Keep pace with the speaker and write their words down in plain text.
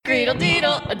screedle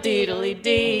deedle, a deedly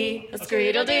dee, a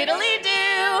screedle deedly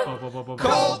doo.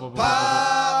 Cult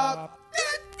Pop!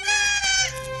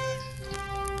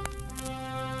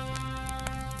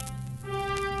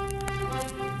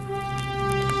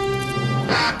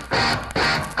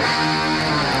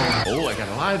 Oh, I got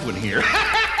a live one here.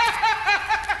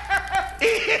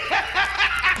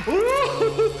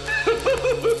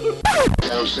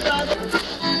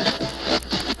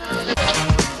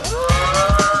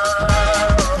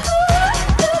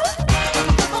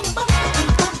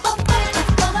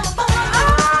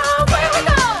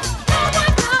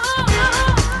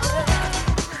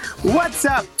 What's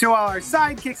up to all our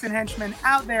sidekicks and henchmen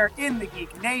out there in the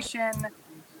Geek Nation?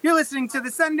 You're listening to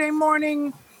the Sunday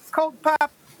morning Cult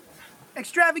Pop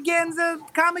Extravaganza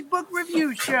comic book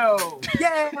review show.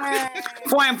 Yay!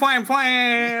 Flam, flam,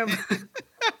 flam!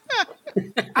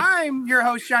 I'm your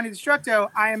host, Johnny Destructo.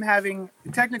 I am having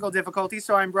technical difficulties,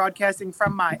 so I'm broadcasting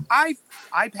from my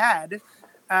iPad.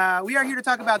 We are here to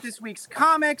talk about this week's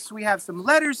comics. We have some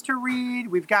letters to read.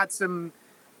 We've got some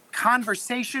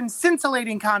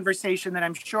scintillating conversation that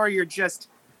I'm sure you're just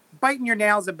biting your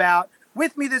nails about.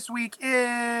 With me this week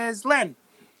is Len.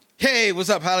 Hey, what's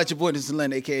up? Holla at your boy. This is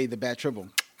Len, a.k.a. the Bat Triple.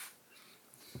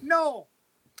 Noel.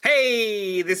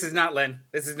 Hey, this is not Len.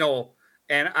 This is Noel.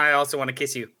 And I also want to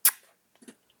kiss you.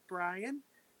 Brian.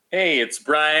 Hey, it's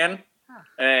Brian.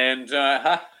 And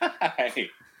hi.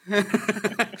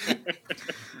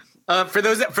 For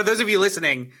those of you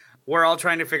listening, we're all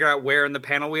trying to figure out where in the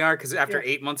panel we are, because after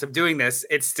 8 months of doing this,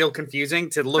 it's still confusing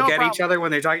to look at each other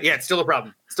when they're talking. Yeah, it's still a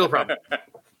problem. Still a problem.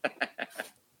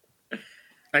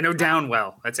 I know down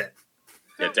well. That's it.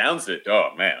 Yeah, down's it. Oh,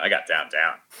 man, I got down.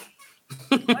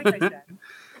 Like I said,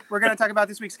 we're going to talk about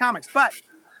this week's comics, but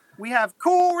we have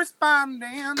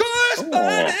correspondence.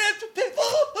 Correspondence to people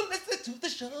who listen to the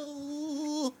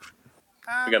show.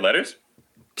 We got letters?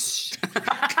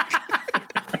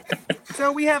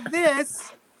 So we have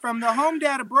this from the Home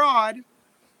Dad Abroad.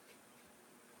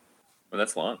 Well,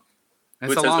 that's long.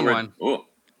 That's a long one. Oh,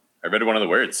 I read one of the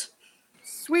words.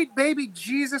 Sweet baby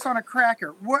Jesus on a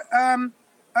cracker. What? I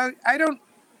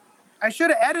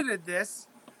should have edited this.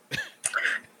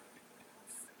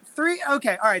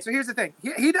 Okay, all right. So here's the thing.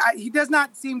 He does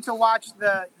not seem to watch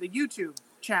the YouTube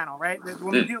channel, right?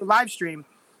 When we do a live stream,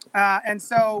 and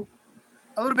so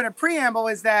a little bit of preamble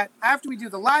is that after we do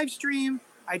the live stream,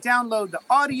 I download the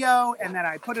audio and then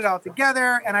I put it all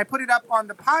together and I put it up on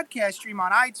the podcast stream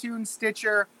on iTunes,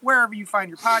 Stitcher, wherever you find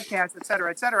your podcast, et cetera,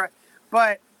 et cetera.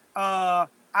 But I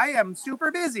am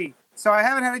super busy, so I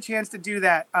haven't had a chance to do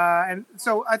that. And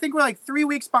so I think we're like 3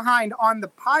 weeks behind on the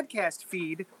podcast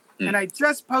feed. And I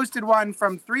just posted one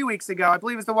from 3 weeks ago. I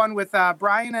believe it's the one with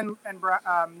Brian and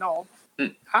Noel.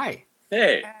 Hi.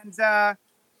 Hey. And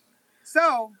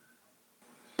so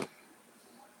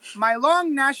my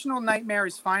long national nightmare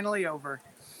is finally over.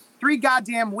 3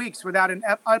 goddamn weeks without an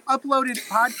uploaded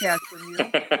podcast from you.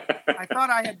 I thought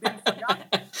I had been forgotten.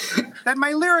 That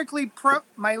my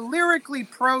lyrically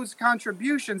prose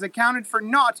contributions accounted for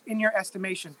naught in your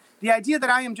estimation. The idea that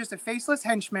I am just a faceless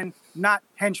henchman, not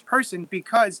hench person,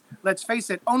 because, let's face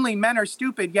it, only men are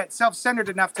stupid yet self-centered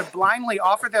enough to blindly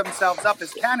offer themselves up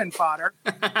as cannon fodder,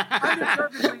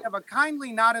 undeservedly of a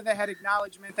kindly nod of the head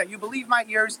acknowledgement that you believe my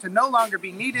ears to no longer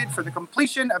be needed for the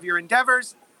completion of your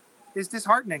endeavors, is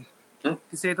disheartening, to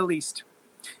say the least.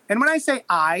 And when I say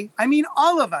I mean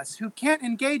all of us who can't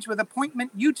engage with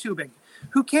appointment YouTubing,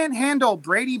 who can't handle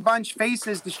Brady Bunch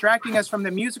faces distracting us from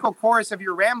the musical chorus of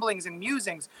your ramblings and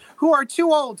musings, who are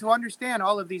too old to understand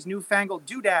all of these newfangled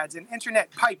doodads and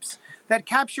internet pipes that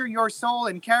capture your soul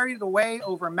and carry it away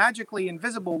over magically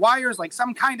invisible wires like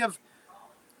some kind of,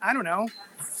 I don't know,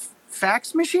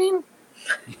 fax machine?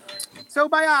 So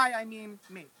by I mean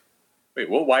me.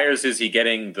 Wait, what wires is he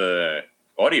getting the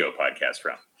audio podcast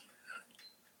from?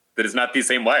 That is not these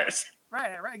same wires.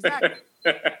 Right, exactly.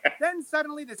 Then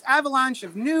suddenly this avalanche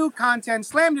of new content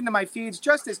slammed into my feeds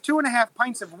just as 2.5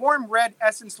 pints of warm red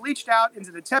essence leached out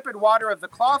into the tepid water of the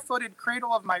claw-footed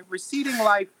cradle of my receding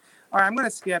life. All right, I'm going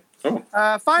to skip.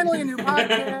 Finally, a new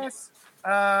podcast.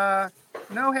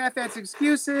 No half-ass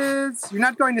excuses. You're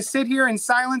not going to sit here in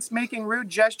silence making rude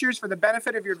gestures for the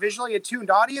benefit of your visually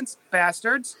attuned audience,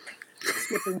 bastards.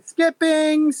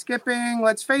 Skipping.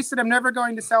 Let's face it, I'm never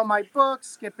going to sell my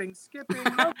books. Skipping.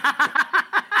 Nope.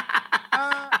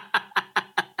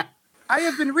 I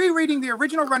have been rereading the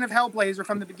original run of Hellblazer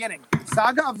from the beginning.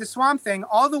 Saga of the Swamp Thing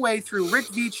all the way through Rick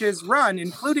Veitch's run,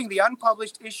 including the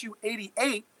unpublished issue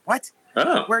 88. What?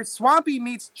 Oh. Where Swampy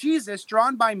meets Jesus,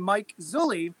 drawn by Mike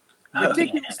Zulli.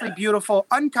 ridiculously beautiful,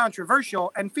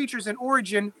 uncontroversial, and features an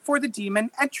origin for the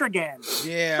demon Etrigan.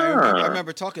 Yeah, Huh. I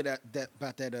remember talking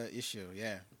about that issue.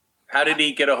 Yeah. How did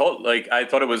he get a hold? Like, I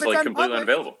thought it was It's like completely unpublished.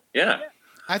 unavailable. Yeah.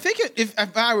 I think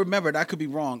if I remember it, I could be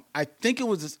wrong. I think it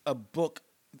was a book,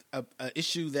 a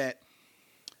issue that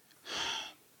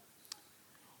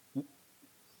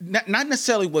not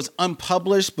necessarily was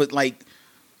unpublished, but like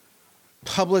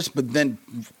published, but then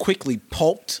quickly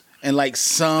pulped, and like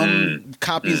some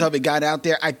copies of it got out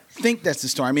there. I think that's the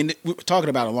story. I mean, we were talking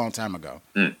about it a long time ago.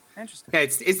 Interesting. Yeah,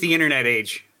 it's the internet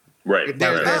age. Right.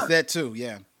 That's that too.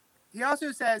 Yeah. He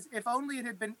also says, if only it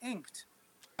had been inked.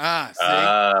 See,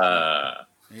 there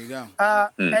you go.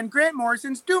 And Grant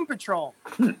Morrison's Doom Patrol.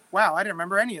 Wow, I didn't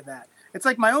remember any of that. It's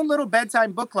like my own little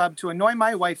bedtime book club to annoy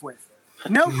my wife with.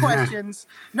 No questions,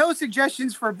 no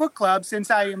suggestions for a book club,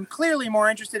 since I am clearly more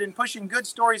interested in pushing good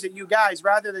stories at you guys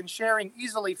rather than sharing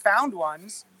easily found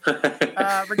ones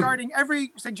regarding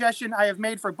every suggestion I have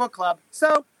made for book club.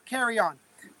 So carry on.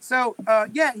 So,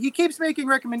 yeah, he keeps making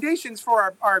recommendations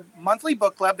for our monthly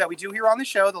book club that we do here on the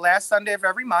show, the last Sunday of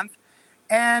every month.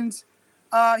 And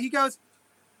he goes,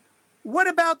 what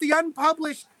about the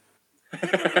unpublished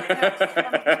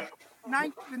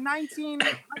the 19,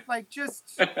 like,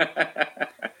 just,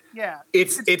 yeah.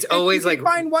 It's always you can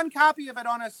like find one copy of it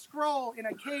on a scroll in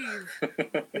a cave.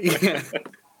 Yeah.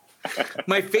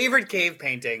 My favorite cave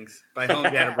paintings by Home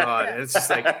Dad Abroad. Yeah. It's just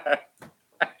like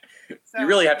So, You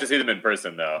really have to see them in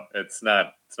person, though. It's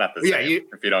not the same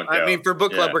if you don't go. I mean, for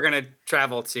book club, Yeah. we're gonna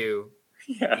travel to.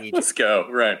 Yeah, let's go.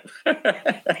 Right.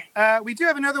 we do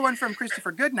have another one from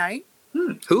Christopher Goodnight.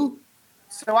 Who?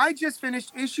 So I just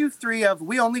finished issue 3 of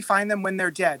We Only Find Them When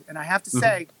They're Dead. And I have to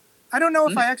say, I don't know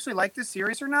if I actually like this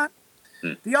series or not.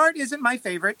 The art isn't my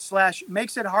favorite, /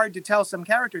 makes it hard to tell some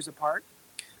characters apart.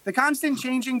 The constant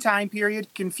changing time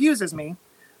period confuses me.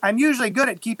 I'm usually good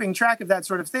at keeping track of that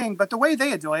sort of thing, but the way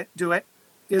they do it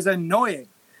is annoying.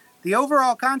 The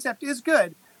overall concept is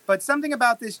good, but something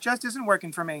about this just isn't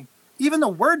working for me. Even the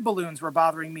word balloons were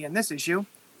bothering me in this issue.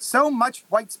 So much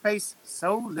white space,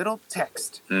 so little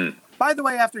text. By the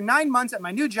way, after 9 months at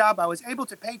my new job, I was able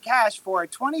to pay cash for a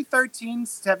 2013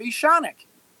 Chevy Sonic.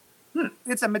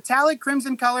 It's a metallic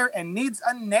crimson color and needs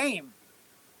a name.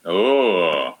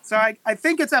 Oh. So I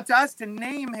think it's up to us to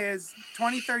name his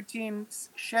 2013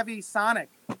 Chevy Sonic.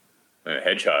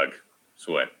 Hedgehog is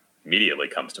what immediately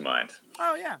comes to mind.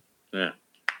 Oh, yeah. Yeah.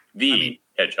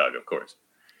 Hedgehog, of course.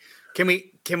 Can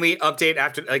we update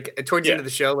after, like, towards the end of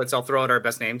the show? Let's all throw out our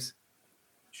best names.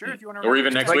 Sure, if you want to. Or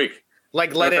even next week.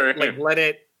 Like let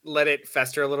it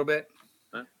fester a little bit.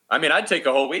 I mean, I'd take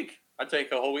a whole week. I'd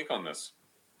take a whole week on this.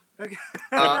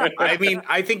 I mean,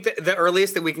 I think that the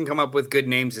earliest that we can come up with good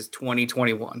names is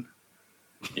 2021.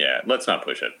 Yeah, let's not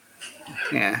push it.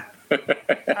 Yeah.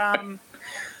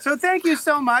 So thank you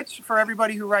so much for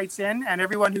everybody who writes in and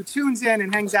everyone who tunes in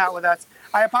and hangs out with us.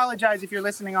 I apologize if you're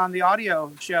listening on the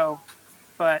audio show,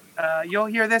 but you'll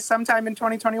hear this sometime in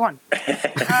 2021.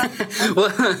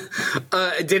 Well,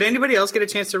 did anybody else get a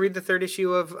chance to read the 3rd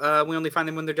issue of We Only Find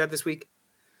Them When They're Dead this week?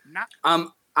 Not.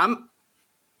 I'm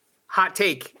hot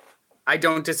take. I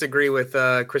don't disagree with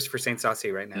Christopher St.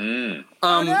 Saucy right now.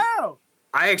 Oh no!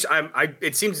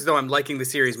 It seems as though I'm liking the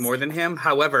series more than him.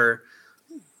 However,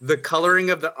 the coloring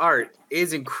of the art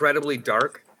is incredibly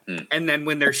dark. And then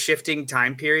when they're shifting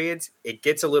time periods, it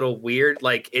gets a little weird.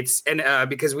 Like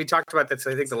because we talked about this,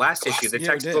 I think the last issue, the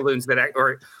text balloons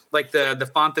or like the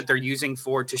font that they're using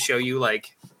to show you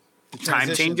like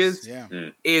time changes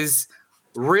is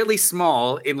really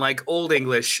small in like Old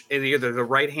English in either the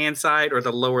right hand side or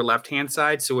the lower left hand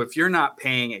side. So if you're not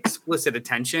paying explicit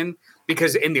attention,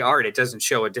 because in the art it doesn't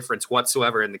show a difference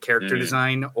whatsoever in the character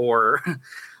design or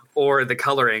the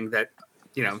coloring that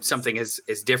something is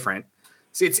different.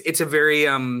 So it's a very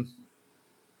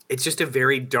it's just a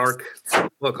very dark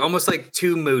book, almost like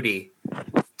too moody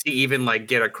to even like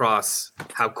get across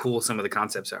how cool some of the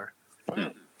concepts are.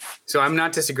 So I'm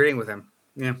not disagreeing with him.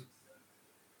 Yeah.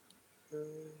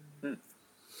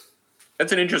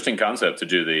 That's an interesting concept to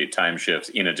do the time shifts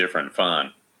in a different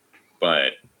font,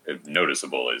 but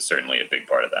noticeable is certainly a big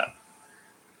part of that.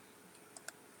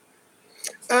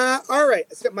 All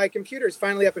right. So my computer is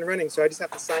finally up and running, so I just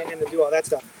have to sign in and do all that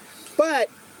stuff. But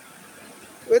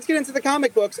let's get into the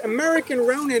comic books. American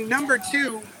Ronin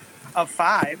 #2 of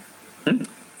 5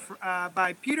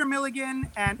 by Peter Milligan.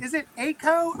 And is it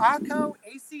ACO? I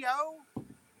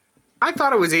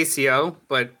thought it was ACO,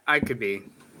 but I could be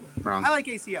wrong. I like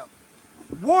ACO.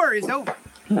 War is over.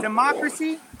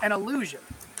 Democracy an illusion.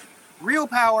 Real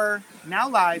power now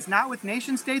lies not with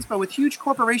nation states, but with huge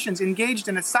corporations engaged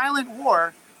in a silent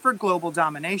war for global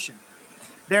domination.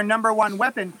 Their number one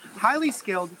weapon, highly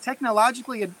skilled,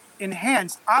 technologically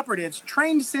enhanced operatives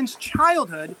trained since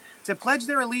childhood to pledge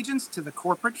their allegiance to the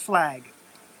corporate flag.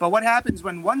 But what happens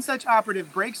when one such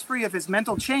operative breaks free of his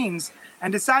mental chains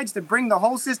and decides to bring the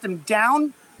whole system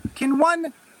down? Can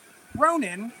one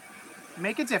Ronin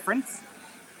make a difference?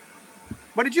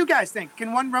 What did you guys think?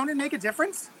 Can one Ronin make a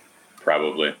difference?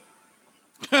 Probably.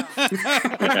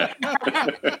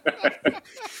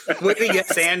 With the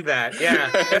yes and that. Yeah,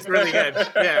 that's really good.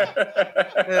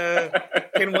 Yeah.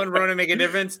 Can one Ronin make a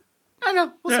difference? I don't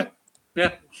know. We'll see.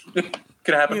 Yeah.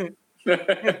 Could happen.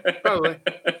 Probably.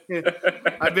 Yeah.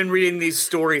 I've been reading these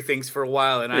story things for a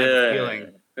while, and I have a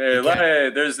feeling.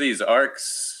 There's these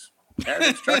arcs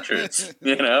and structures,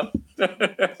 you know?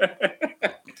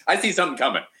 I see something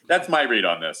coming. That's my read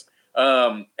on this.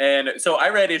 And so I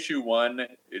read issue 1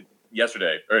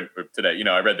 yesterday or today. You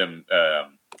know, I read them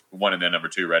 1 and then number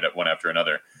 2, read it one after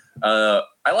another.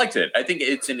 I liked it. I think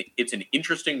it's an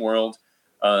interesting world.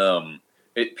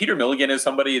 Peter Milligan is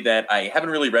somebody that I haven't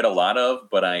really read a lot of,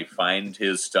 but I find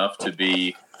his stuff to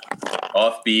be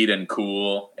offbeat and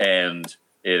cool, and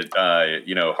it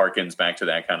harkens back to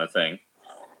that kind of thing.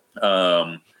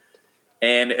 And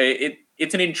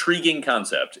it's an intriguing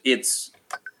concept. It's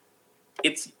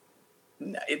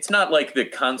not like the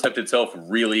concept itself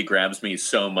really grabs me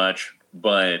so much,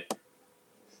 but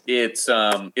it's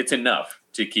enough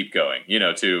to keep going. You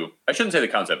know, I shouldn't say the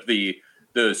concept.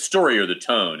 The story or the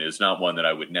tone is not one that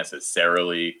I would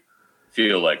necessarily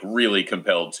feel like really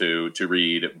compelled to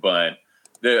read, but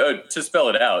to spell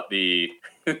it out,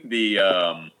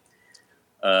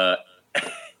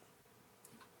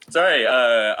 sorry,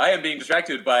 I am being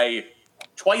distracted by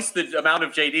twice the amount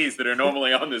of JDs that are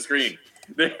normally on the screen.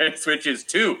 The switch is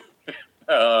 2.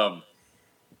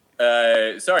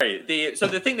 Sorry. So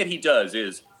the thing that he does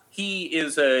is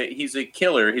he's a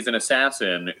killer. He's an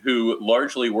assassin who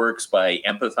largely works by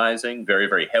empathizing very,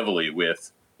 very heavily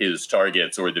with his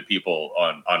targets or the people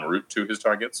en route to his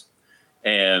targets,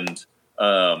 and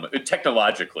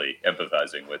technologically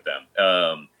empathizing with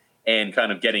them, and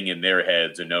kind of getting in their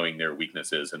heads and knowing their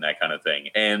weaknesses and that kind of thing.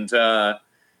 And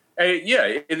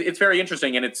it's very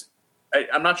interesting. And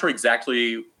I'm not sure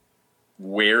exactly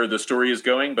where the story is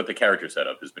going, but the character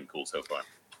setup has been cool so far.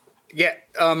 Yeah.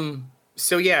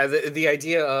 So yeah, the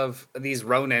idea of these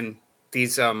Ronin,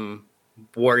 these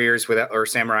warriors without, or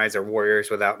samurais or warriors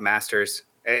without masters,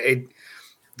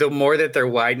 the more that they're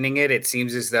widening it, it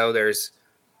seems as though there's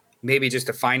maybe just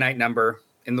a finite number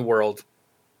in the world.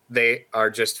 They are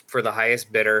just for the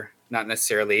highest bidder, not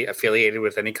necessarily affiliated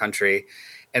with any country,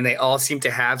 and they all seem to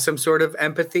have some sort of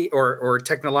empathy or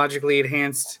technologically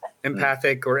enhanced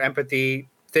empathic or empathy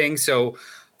thing. So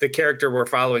the main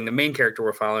character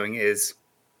we're following is,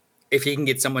 if he can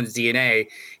get someone's DNA,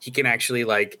 he can actually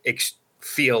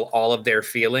feel all of their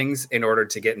feelings in order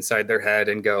to get inside their head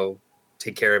and go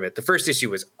take care of it. The first issue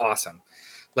was awesome.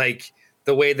 Like,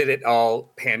 the way that it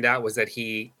all panned out was that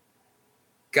he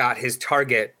got his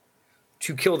target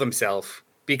to kill themselves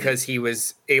because he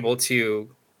was able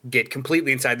to get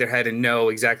completely inside their head and know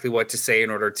exactly what to say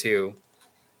in order to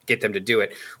get them to do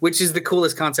it, which is the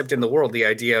coolest concept in the world. The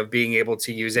idea of being able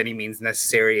to use any means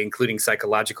necessary, including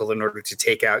psychological, in order to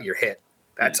take out your hit.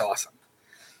 That's awesome.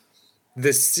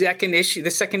 The second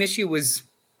issue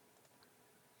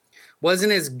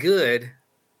wasn't as good,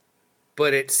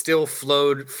 but it still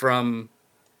flowed from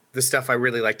the stuff I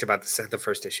really liked about the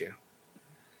first issue.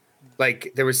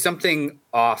 Like, there was something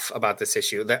off about this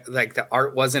issue. That, like, the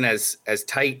art wasn't as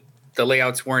tight, the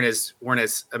layouts weren't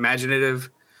as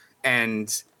imaginative,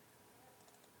 and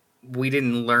we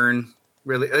didn't learn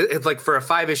really. It's like, for a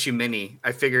 5-issue mini,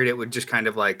 I figured it would just kind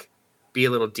of be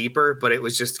a little deeper, but it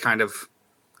was just kind of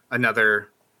another,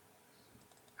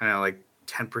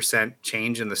 10%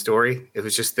 change in the story. It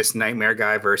was just this nightmare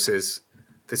guy versus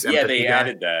this empathy they guy.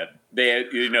 added that. They,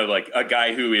 a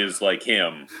guy who is like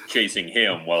him chasing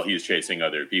him while he's chasing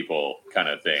other people, kind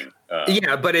of thing.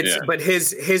 But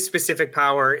his specific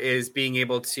power is being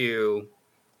able to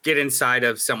get inside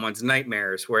of someone's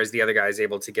nightmares, whereas the other guy is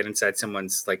able to get inside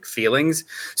someone's feelings.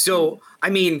 So, I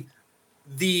mean,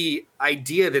 the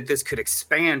idea that this could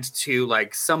expand to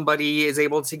somebody is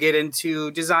able to get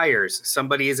into desires,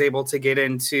 somebody is able to get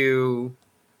into,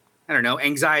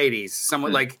 anxieties,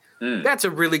 someone that's a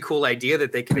really cool idea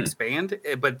that they can expand.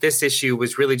 But this issue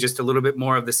was really just a little bit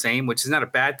more of the same, which is not a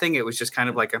bad thing. It was just kind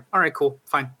of all right, cool,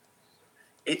 fine.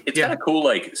 It's kind of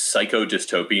cool, psycho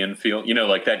dystopian feel,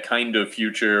 that kind of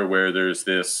future where there's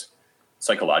this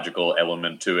psychological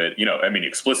element to it,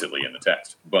 explicitly in the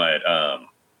text, but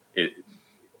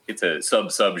it's a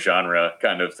sub genre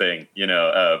kind of thing,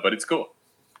 but it's cool.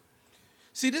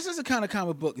 See, this is the kind of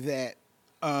comic book that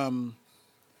that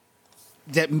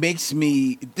makes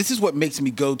me. This is what makes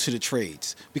me go to the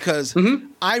trades because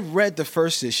I read the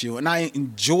first issue and I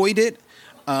enjoyed it.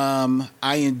 I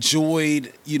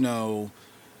enjoyed,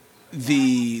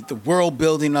 the world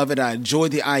building of it. I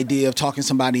enjoyed the idea of talking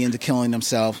somebody into killing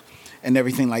themselves and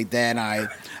everything like that. I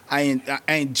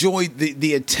enjoyed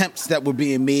the attempts that were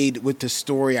being made with the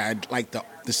story. I like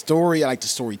the story. I like the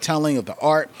storytelling of the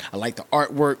art. I like the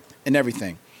artwork and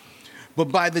everything. But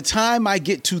by the time I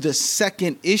get to the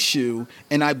second issue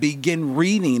and I begin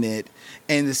reading it,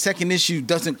 and the second issue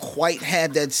doesn't quite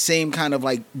have that same kind of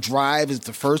like drive as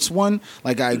the first one,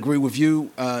 like I agree with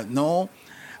you, Noel,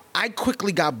 I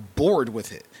quickly got bored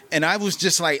with it. And I was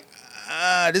just like,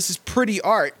 this is pretty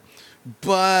art,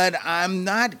 but I'm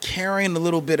not caring a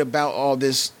little bit about all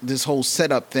this whole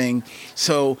setup thing.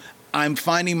 So I'm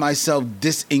finding myself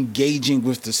disengaging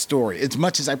with the story as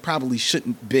much as I probably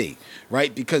shouldn't be,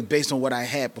 right? Because based on what I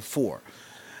had before.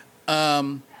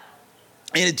 And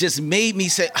it just made me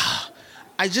say,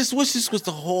 I just wish this was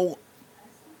the whole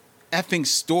effing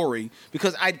story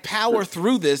because I'd power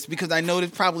through this because I know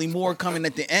there's probably more coming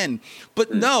at the end.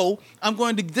 But no,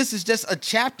 this is just a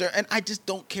chapter and I just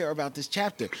don't care about this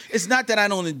chapter. It's not that I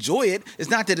don't enjoy it. It's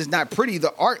not that it's not pretty.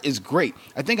 The art is great.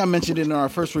 I think I mentioned it in our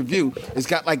first review. It's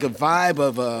got like a vibe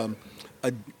of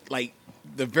like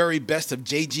the very best of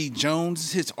J.G.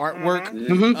 Jones, his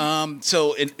artwork.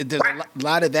 So there's a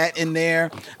lot of that in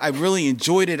there. I really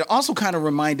enjoyed it. It also kind of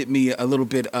reminded me a little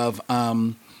bit of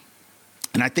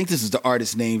and I think this is the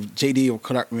artist's name, JD, or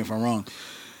correct me if I'm wrong,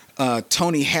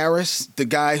 Tony Harris, the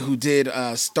guy who did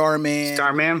Starman.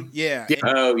 Starman? Yeah.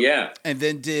 Oh, yeah. And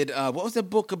then did, what was the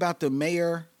book about the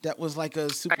mayor that was like a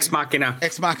super... Ex Machina.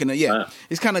 Ex Machina, yeah.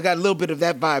 It's kind of got a little bit of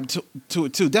that vibe to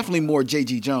it, too. Definitely more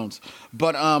J.G. Jones.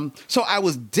 But, so I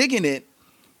was digging it,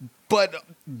 but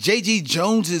J.G.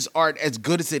 Jones's art, as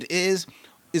good as it is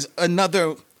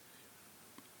another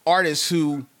artist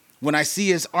who... When I see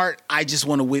his art, I just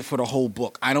want to wait for the whole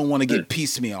book. I don't want to get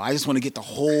piecemeal. I just want to get the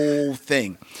whole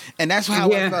thing. And that's how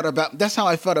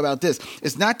I felt about this.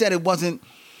 It's not that it wasn't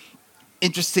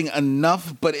interesting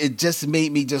enough, but it just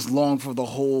made me just long for the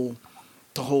whole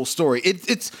story.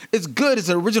 It's good. It's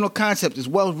an original concept. It's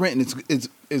well written.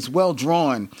 It's well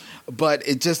drawn, but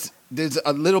there's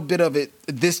a little bit of it.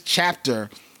 This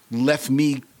chapter left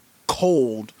me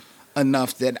cold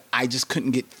enough that I just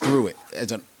couldn't get through it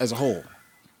as a whole.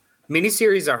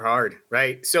 Miniseries are hard,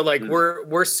 right? So like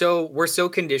we're so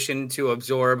conditioned to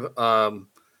absorb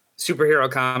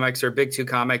superhero comics or big two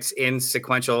comics in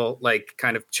sequential like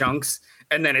kind of chunks,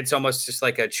 and then it's almost just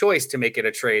like a choice to make it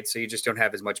a trade, so you just don't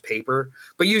have as much paper.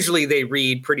 But usually they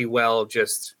read pretty well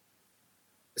just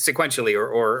sequentially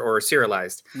or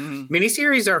serialized.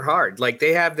 Miniseries are hard. Like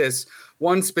they have this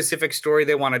one specific story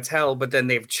they want to tell, but then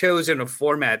they've chosen a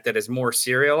format that is more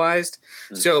serialized.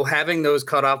 So having those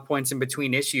cutoff points in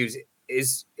between issues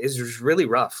is really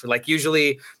rough. Like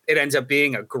usually it ends up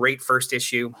being a great first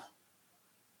issue,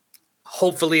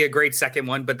 hopefully a great second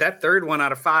one, but that third one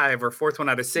out of 5 or fourth one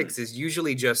out of 6 is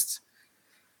usually just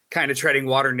kind of treading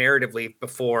water narratively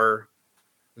before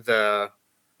the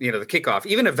kickoff.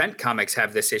 Even event comics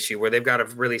have this issue where they've got a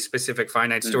really specific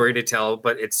finite story to tell,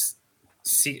 but it's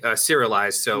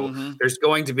serialized. So there's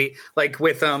going to be like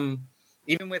with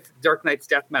even with Dark Knight's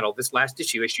Death Metal, this last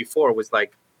issue 4 was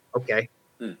like, okay,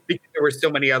 because there were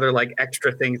so many other like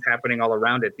extra things happening all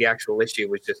around it. The actual issue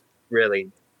was just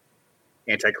really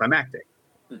anticlimactic.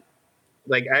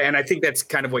 Like, and I think that's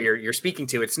kind of what you're speaking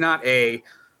to. It's not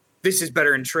this is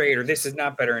better in trade or this is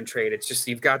not better in trade. It's just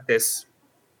you've got this.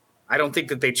 I don't think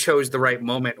that they chose the right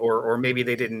moment, or maybe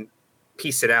they didn't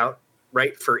piece it out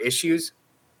right for issues.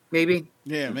 Maybe.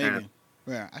 Yeah, maybe.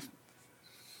 Yeah.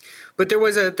 But there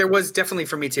was definitely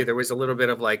for me too. There was a little bit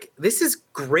of like, this is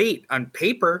great on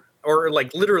paper, or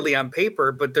like literally on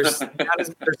paper, but there's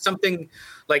there's something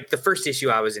like the first issue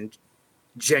I was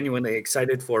genuinely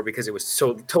excited for because it was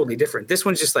so totally different. This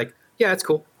one's just like, yeah, it's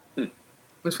cool. It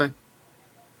was fine.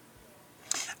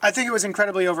 I think it was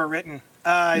incredibly overwritten.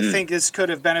 I think this could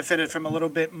have benefited from a little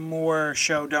bit more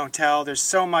show, don't tell. There's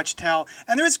so much tell.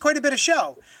 And there is quite a bit of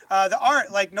show. The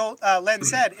art, like Len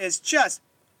said, is just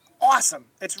awesome.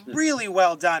 It's really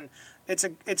well done.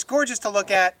 It's gorgeous to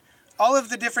look at. All of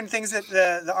the different things that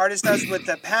the artist does with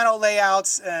the panel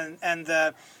layouts and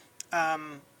the,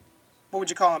 what would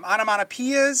you call them,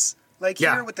 onomatopoeias, like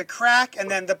here with the crack,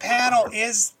 and then the panel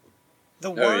is the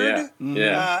word.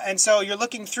 And so you're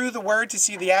looking through the word to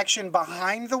see the action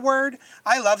behind the word.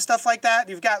 I love stuff like that.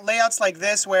 You've got layouts like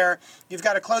this where you've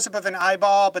got a close-up of an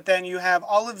eyeball, but then you have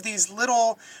all of these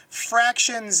little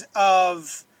fractions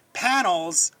of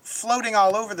panels floating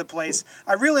all over the place.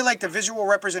 I really like the visual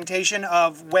representation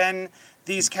of when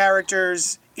these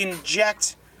characters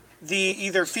inject the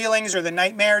either feelings or the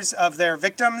nightmares of their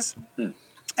victims.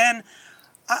 And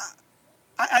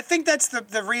I think that's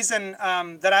the reason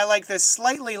that I like this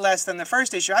slightly less than the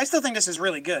first issue. I still think this is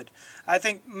really good. I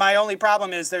think my only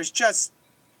problem is there's just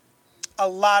a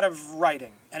lot of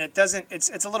writing, and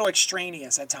it's a little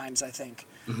extraneous at times, I think.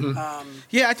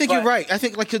 Yeah, I think you're right. I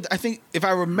think if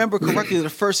I remember correctly, the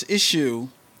first issue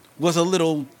was a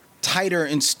little tighter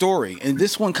in story, and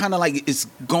this one kind of like is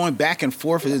going back and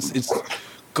forth. It's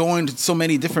going to so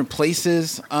many different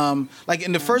places. Like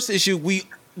in the first issue,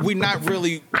 we're not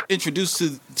really introduced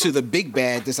to the big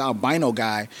bad, this albino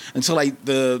guy, until like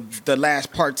the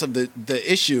last parts of the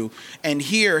issue. And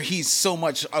here he's so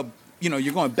much,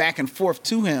 you're going back and forth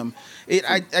to him.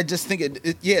 I just think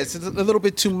it's a little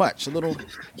bit too much.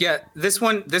 Yeah, this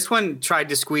one tried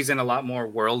to squeeze in a lot more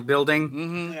world building.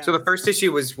 Mm-hmm. Yeah. So the first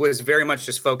issue was very much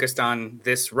just focused on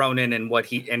this Ronin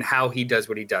and how he does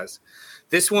what he does.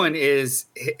 This one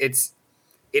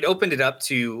it opened it up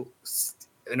to,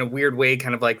 in a weird way,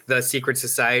 kind of like the secret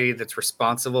society that's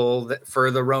responsible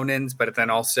for the Ronins, but then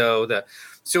also it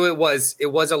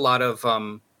was a lot of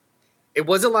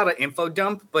info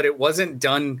dump, but it wasn't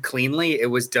done cleanly. It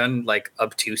was done like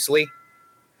obtusely.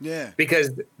 Yeah.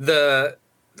 Because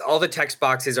all the text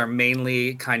boxes are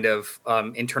mainly kind of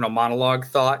internal monologue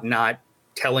thought, not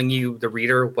telling you, the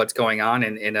reader, what's going on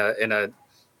in a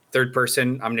third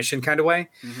person omniscient kind of way.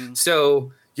 Mm-hmm.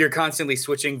 So you're constantly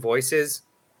switching voices,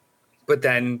 but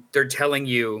then they're telling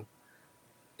you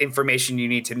information you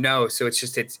need to know. So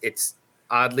it's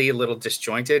oddly a little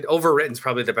disjointed. Overwritten is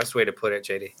probably the best way to put it,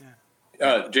 JD.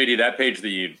 Yeah. JD, that page that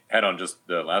you had on just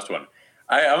the last one,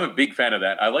 I'm a big fan of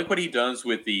that. I like what he does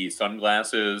with the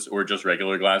sunglasses or just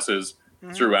regular glasses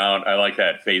throughout. I like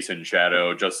that face and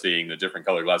shadow, just seeing the different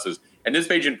color glasses. And this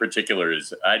page in particular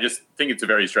I just think it's a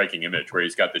very striking image where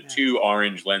he's got the two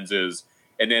orange lenses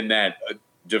and then that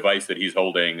device that he's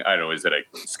holding. I don't know, is it a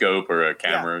scope or a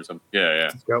camera or something? Yeah.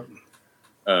 Scope.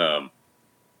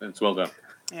 It's well done.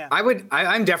 Yeah.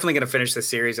 I'm definitely going to finish the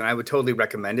series, and I would totally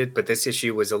recommend it. But this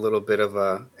issue was a little bit of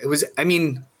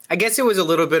I guess it was a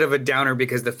little bit of a downer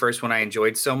because the first one I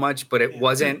enjoyed so much, but it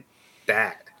wasn't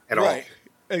bad at all. Right.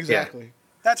 Exactly. Yeah.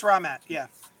 That's where I'm at. Yeah.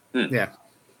 Yeah.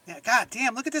 Yeah. God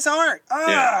damn! Look at this art.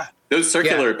 Yeah. Those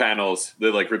circular panels,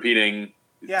 the like repeating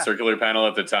circular panel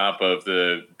at the top of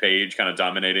the page, kind of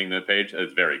dominating the page.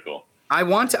 It's very cool. I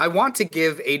want to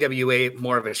give AWA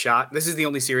more of a shot. This is the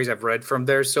only series I've read from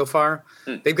theirs so far.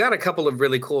 They've got a couple of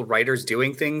really cool writers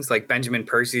doing things, like Benjamin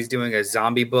Percy's doing a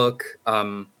zombie book.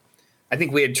 I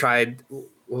think we had tried, what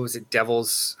was it,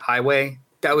 Devil's Highway?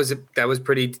 That was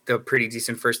pretty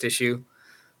decent first issue.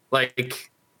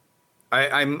 Like,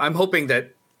 I'm hoping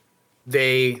that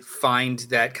they find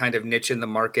that kind of niche in the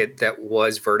market that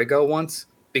was Vertigo once,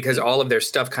 because all of their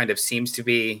stuff kind of seems to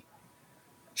be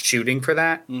shooting for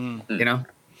that. You know,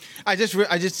 it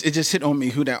just hit on me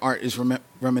who that art is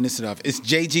reminiscent of. It's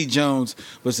J.G. Jones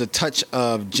was a touch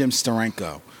of Jim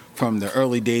Steranko from the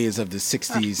early days of the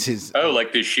 60s. His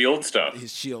like the Shield stuff.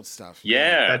 His Shield stuff.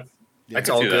 Yeah. That's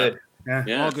all good.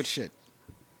 Yeah. All good shit.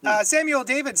 Samuel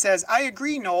David says, I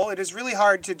agree, Noel. It is really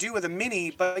hard to do with a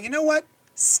mini, but you know what?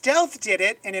 Stealth did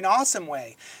it in an awesome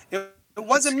way. It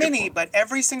was a mini, but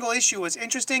every single issue was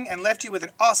interesting and left you with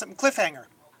an awesome cliffhanger.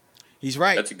 He's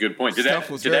right. That's a good point. Did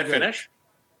that finish?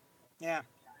 Yeah.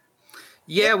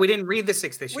 Yeah, we didn't read the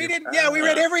 6th issue. We didn't. Yeah, we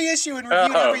read every issue and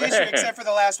reviewed every issue except for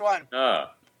the last one.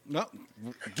 No,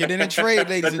 get in a trade,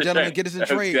 ladies and gentlemen. Get us in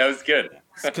trade. That was good.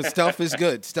 Because Stealth is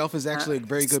good. Stealth is actually a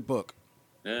very good book.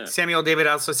 Yeah. Samuel David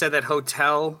also said that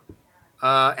Hotel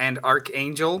and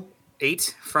Archangel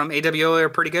 8 from AWA are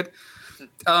pretty good.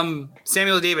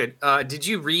 Samuel David, did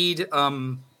you read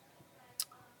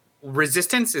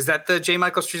Resistance? Is that the J.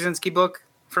 Michael Straczynski book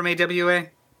from AWA?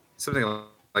 Something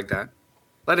like that.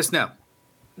 Let us know.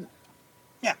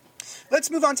 Yeah. Let's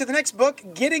move on to the next book,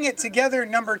 Getting It Together,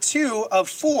 number 2 of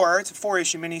 4. It's a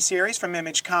 4-issue miniseries from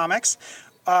Image Comics,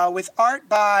 with art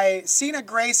by Sina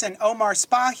Grace and Omar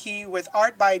Spahi, with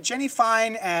art by Jenny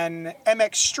Fine and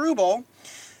MX Struble.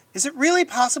 Is it really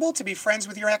possible to be friends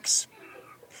with your ex?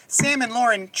 Sam and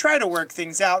Lauren try to work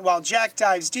things out while Jack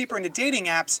dives deeper into dating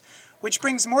apps, which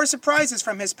brings more surprises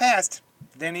from his past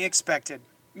than he expected.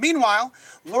 Meanwhile,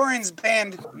 Lauren's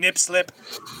band, Nip Slip,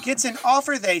 gets an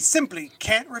offer they simply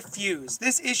can't refuse.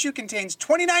 This issue contains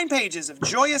 29 pages of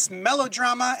joyous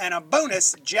melodrama and a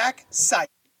bonus Jack side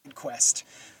quest.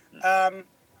 I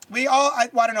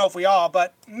don't know if we all,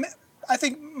 but I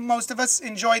think most of us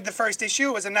enjoyed the first issue.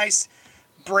 It was a nice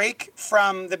break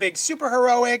from the big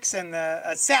superheroics and the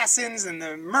assassins and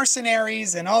the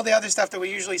mercenaries and all the other stuff that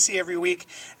we usually see every week.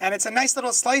 And it's a nice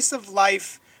little slice of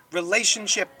life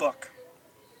relationship book.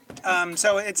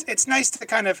 So it's nice to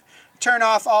kind of turn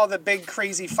off all the big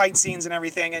crazy fight scenes and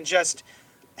everything and just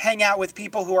hang out with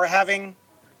people who are having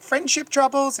friendship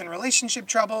troubles and relationship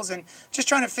troubles and just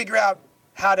trying to figure out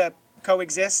how to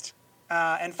coexist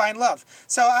and find love.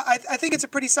 So I think it's a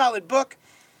pretty solid book.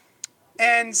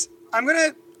 And I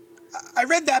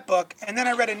read that book, and then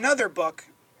I read another book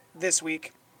this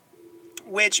week,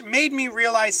 which made me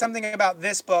realize something about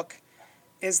this book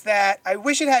is that I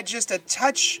wish it had just a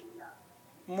touch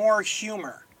more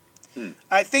humor.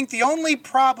 I think the only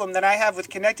problem that I have with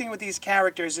connecting with these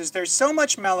characters is there's so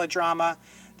much melodrama,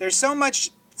 there's so much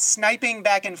sniping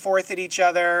back and forth at each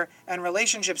other and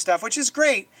relationship stuff, which is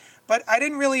great, but I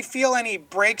didn't really feel any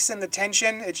breaks in the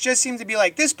tension. It just seemed to be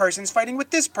like this person's fighting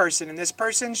with this person and this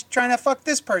person's trying to fuck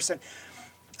this person.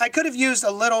 I could have used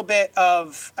a little bit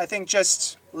of, I think,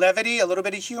 just levity, a little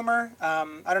bit of humor. I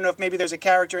don't know if maybe there's a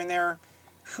character in there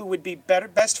who would be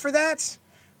best for that,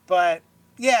 but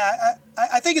yeah,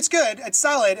 I think it's good. It's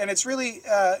solid, and it's really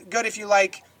good if you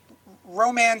like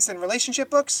romance and relationship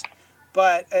books.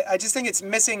 But I just think it's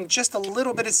missing just a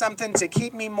little bit of something to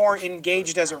keep me more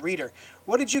engaged as a reader.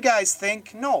 What did you guys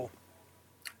think? No.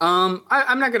 I'm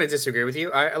not going to disagree with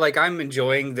you. I'm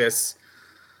enjoying this.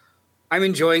 I'm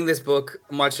enjoying this book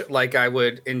much like I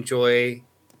would enjoy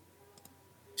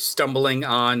stumbling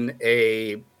on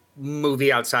a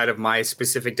movie outside of my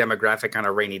specific demographic on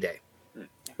a rainy day.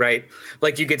 Right?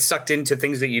 Like you get sucked into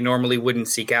things that you normally wouldn't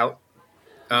seek out.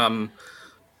 And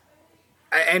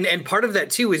part of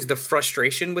that too is the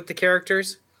frustration with the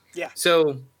characters. Yeah.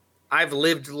 So I've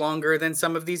lived longer than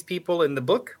some of these people in the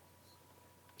book,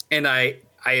 and I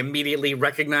immediately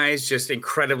recognize just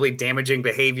incredibly damaging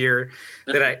behavior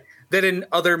that in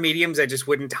other mediums I just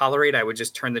wouldn't tolerate. I would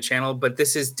just turn the channel. But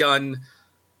this is done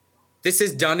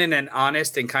in an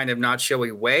honest and kind of not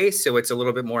showy way, so it's a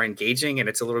little bit more engaging and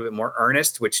it's a little bit more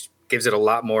earnest, which gives it a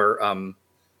lot more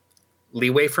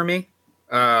leeway for me.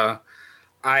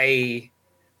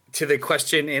 To the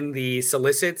question in the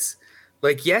solicits,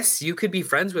 like, yes, you could be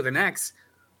friends with an ex,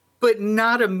 but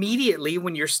not immediately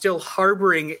when you're still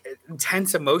harboring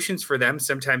intense emotions for them,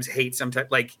 sometimes hate, sometimes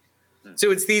like,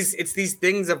 so it's these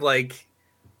things of like,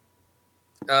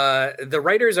 the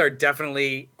writers are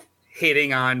definitely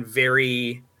hitting on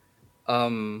very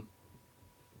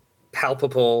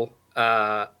palpable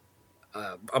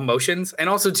emotions. And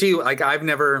also too, like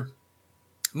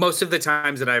most of the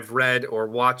times that I've read or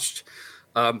watched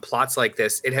plots like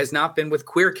this, it has not been with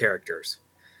queer characters,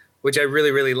 which I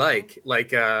really, really like.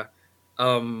 Like,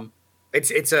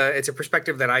 it's a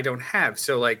perspective that I don't have.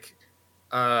 So like,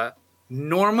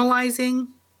 normalizing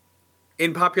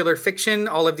in popular fiction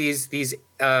all of these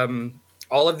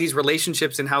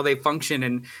relationships and how they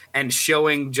function and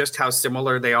showing just how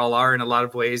similar they all are in a lot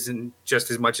of ways and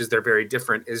just as much as they're very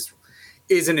different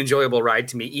is an enjoyable ride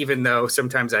to me, even though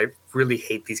sometimes I really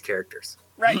hate these characters.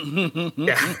 Right.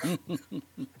 Yeah.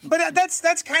 But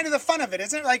that's kind of the fun of it,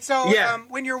 isn't it? Like, so Yeah.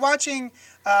 When you're watching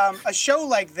a show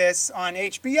like this on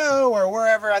HBO or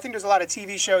wherever, I think there's a lot of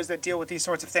TV shows that deal with these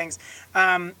sorts of things.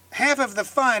 Half of the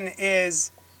fun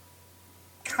is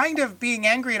kind of being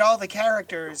angry at all the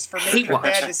characters for making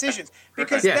bad decisions,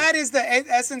 because that is the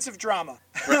essence of drama.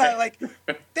 Like,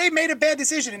 they made a bad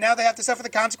decision and now they have to suffer the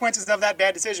consequences of that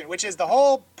bad decision, which is the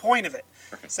whole point of it.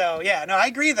 So yeah, no, I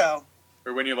agree though.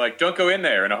 Or when you're like, don't go in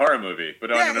there in a horror movie, but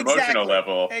on an emotional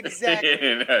level, in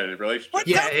a relationship. But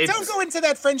don't go into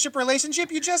that friendship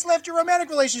relationship. You just left your romantic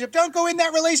relationship. Don't go in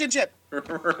that relationship.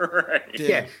 Right.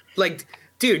 Yeah. Like,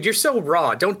 dude, you're so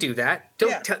raw. Don't do that.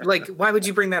 Like, why would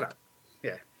you bring that up?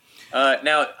 Yeah.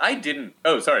 Now, I didn't...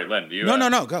 Oh, sorry, Len. Do you...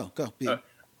 No. Go.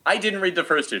 I didn't read the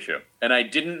first issue, and I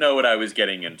didn't know what I was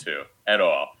getting into at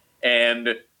all.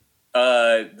 And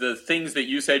the things that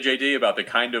you said, JD, about the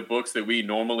kind of books that we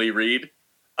normally read,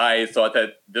 I thought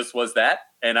that this was that.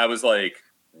 And I was like,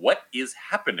 what is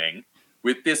happening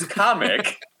with this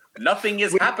comic? Nothing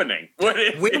is happening.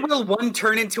 When will one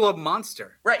turn into a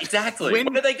monster? Right, exactly.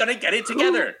 When are they going to get it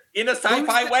together in a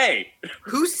sci-fi way?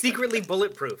 Who's secretly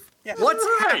bulletproof? Yeah. What's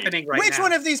happening right now? Which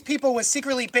one of these people was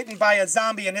secretly bitten by a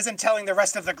zombie and isn't telling the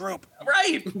rest of the group?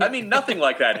 Right. I mean, nothing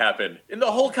like that happened in the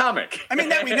whole comic. I mean,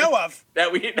 that we know of.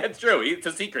 That's true. It's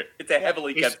a secret. It's a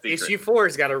heavily kept secret. Issue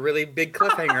 4's got a really big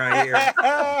cliffhanger right here.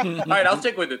 All right, I'll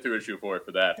stick with it through issue 4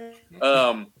 for that.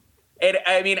 And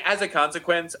I mean, as a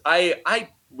consequence, I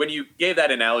when you gave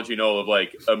that analogy, Noel, of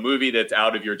like a movie that's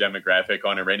out of your demographic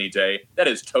on a rainy day, that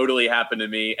has totally happened to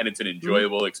me, and it's an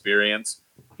enjoyable experience.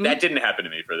 That didn't happen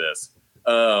to me for this.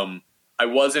 I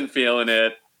wasn't feeling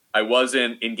it. I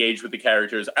wasn't engaged with the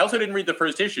characters. I also didn't read the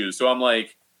first issue, so I'm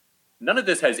like, none of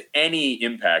this has any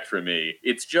impact for me.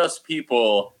 It's just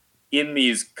people in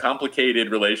these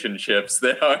complicated relationships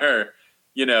that are,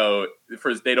 you know,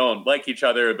 first they don't like each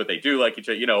other, but they do like each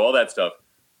other, you know, all that stuff.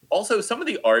 Also, some of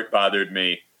the art bothered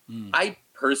me. I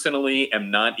personally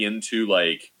am not into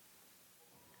like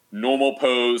normal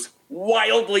pose,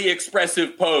 wildly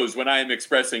expressive pose when I am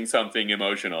expressing something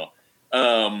emotional.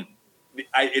 I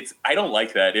don't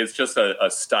like that. It's just a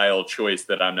style choice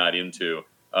that I'm not into.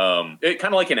 It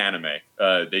kind of like in anime,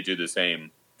 they do the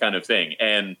same kind of thing,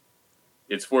 and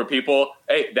it's for people.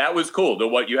 Hey, that was cool.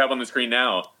 What you have on the screen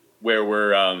now, where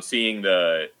we're seeing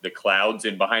the clouds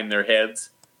in behind their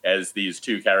heads as these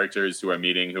two characters who are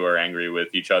meeting, who are angry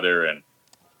with each other, and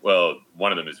well,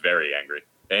 one of them is very angry,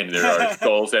 and there are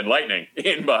skulls and lightning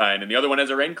in behind, and the other one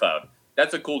has a rain cloud.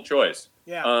 That's a cool choice.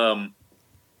 Yeah.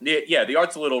 The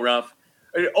art's a little rough.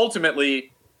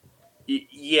 Ultimately,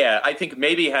 yeah, I think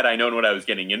maybe had I known what I was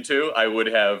getting into, I would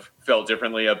have felt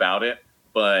differently about it.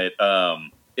 But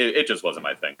it just wasn't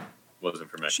my thing. It wasn't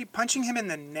for me. Is she punching him in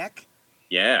the neck?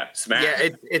 Yeah, smack. Yeah,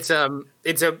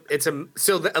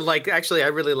 like actually, I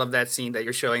really love that scene that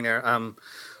you're showing there.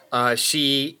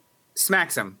 She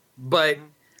smacks him, but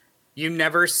you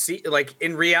never see, like,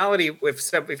 in reality,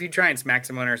 if you try and smack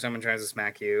someone or someone tries to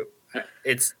smack you,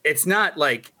 it's not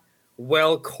like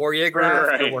well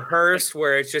choreographed or rehearsed,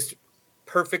 where it just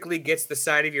perfectly gets the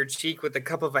side of your cheek with the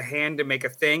cup of a hand to make a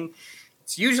thing.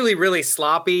 It's usually really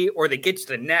sloppy, or they get to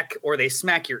the neck, or they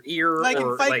smack your ear, like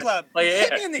or in Fight Club.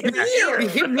 Hit me in the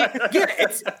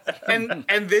ear.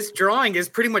 And this drawing is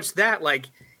pretty much that. Like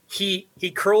he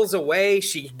curls away,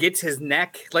 she gets his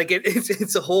neck. Like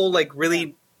it's a whole like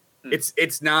really,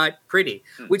 it's not pretty,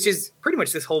 which is pretty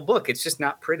much this whole book. It's just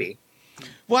not pretty.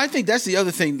 Well, I think that's the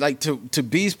other thing, like to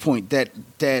B's point, that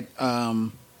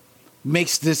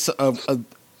makes this a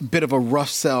bit of a rough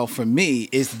sell for me,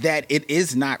 is that it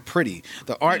is not pretty.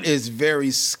 The art is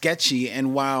very sketchy,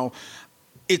 and while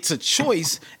it's a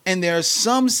choice, and there are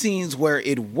some scenes where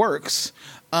it works,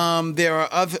 there are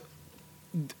other.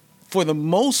 For the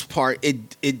most part,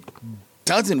 it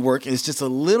doesn't work. It's just a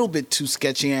little bit too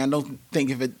sketchy, and I don't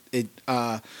think if it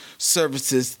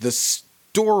services the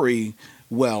story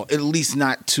well, at least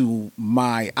not to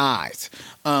my eyes.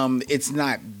 It's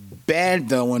not bad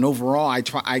though, and overall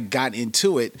I got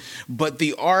into it, but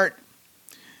the art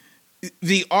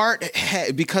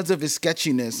because of its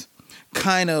sketchiness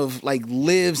kind of like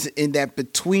lives in that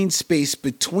between space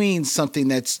between something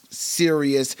that's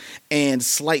serious and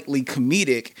slightly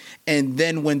comedic, and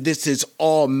then when this is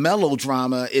all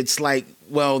melodrama, it's like,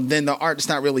 well, then the art's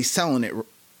not really selling it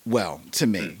well to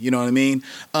me. You know what I mean?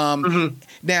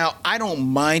 Now, I don't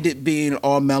mind it being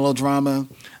all melodrama.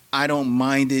 I don't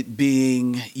mind it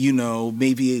being,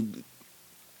 maybe,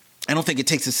 I don't think it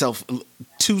takes itself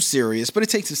too serious, but it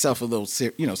takes itself a little,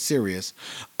 serious.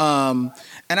 And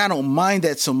I don't mind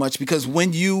that so much, because when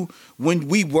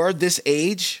we were this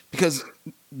age, because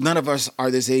none of us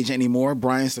are this age anymore.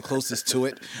 Brian's the closest to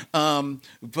it.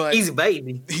 But he's a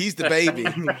baby. He's the baby.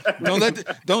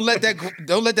 Don't let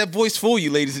that voice fool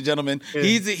you, ladies and gentlemen. Yeah.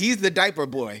 He's the diaper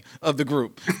boy of the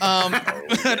group.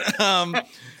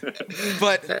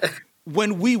 But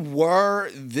when we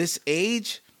were this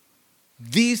age,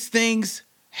 these things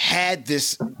had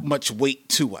this much weight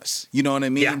to us. You know what I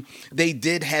mean? Yeah. They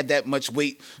did have that much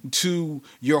weight to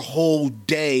your whole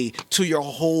day, to your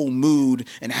whole mood,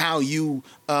 and how you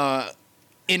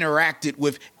interacted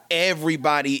with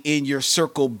everybody in your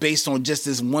circle based on just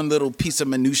this one little piece of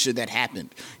minutia that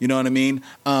happened. You know what I mean?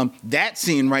 That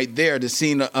scene right there, the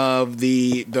scene of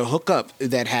the hookup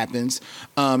that happens,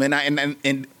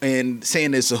 and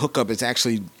saying it's a hookup, it's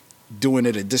actually doing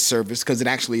it a disservice, because it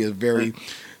actually is very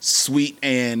sweet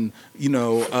and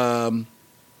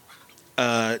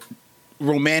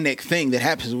romantic thing that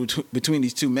happens between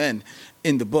these two men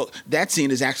in the book. That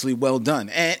scene is actually well done,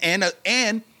 and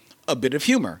a bit of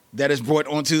humor that is brought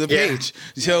onto the page.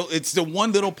 Yeah. So it's the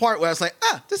one little part where I was like,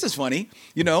 this is funny.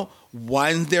 Why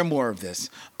isn't there more of this?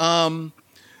 But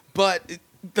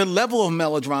the level of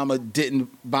melodrama didn't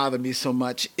bother me so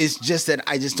much. It's just that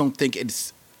I just don't think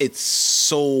it's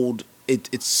sold.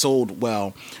 It's sold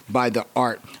well by the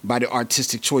art, by the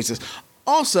artistic choices.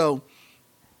 Also,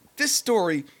 this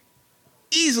story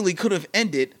easily could have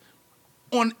ended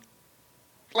on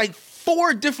like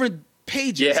 4 different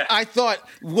pages. Yeah. I thought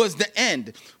was the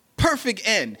end. Perfect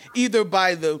end, either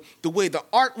by the way the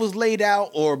art was laid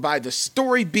out or by the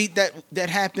story beat that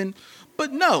happened.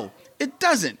 But no, it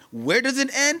doesn't. Where does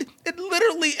it end? It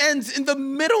literally ends in the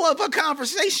middle of a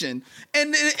conversation,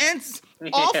 and it ends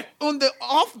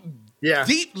off Yeah.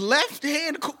 deep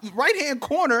right hand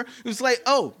corner. It was like,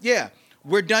 oh yeah,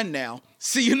 we're done now.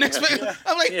 See you next week.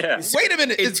 I'm like, wait a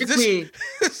minute. It took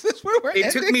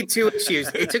me 2 issues.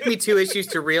 It took me 2 issues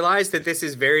to realize that this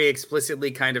is very explicitly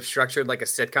kind of structured like a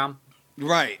sitcom.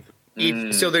 Right.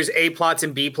 So there's A plots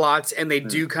and B plots, and they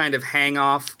do kind of hang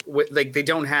off with, like, they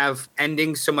don't have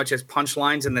endings so much as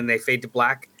punchlines, and then they fade to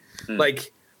black.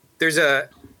 Like this is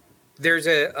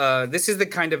the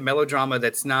kind of melodrama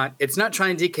it's not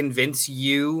trying to convince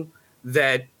you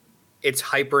that it's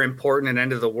hyper important and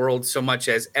end of the world so much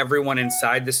as everyone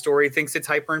inside the story thinks it's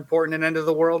hyper important and end of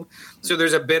the world. So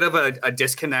there's a bit of a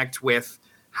disconnect with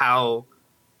how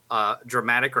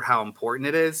dramatic or how important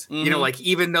it is. You know, like,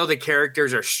 even though the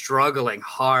characters are struggling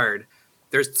hard,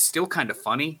 they're still kind of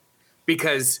funny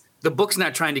because the book's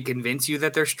not trying to convince you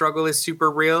that their struggle is super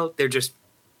real.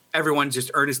 Everyone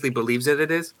just earnestly believes that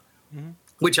it is,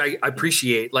 which I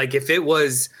appreciate. Like, if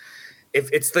it's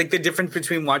like the difference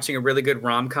between watching a really good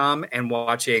rom-com and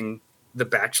watching The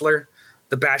Bachelor.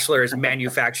 The Bachelor is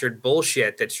manufactured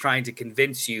bullshit that's trying to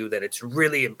convince you that it's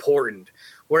really important.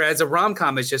 Whereas a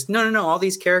rom-com is just, no, all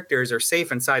these characters are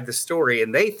safe inside the story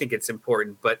and they think it's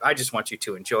important, but I just want you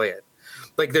to enjoy it.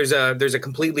 Like, there's a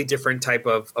completely different type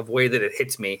of way that it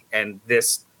hits me, and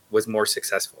this was more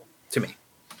successful to me.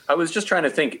 I was just trying to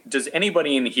think, does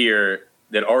anybody in here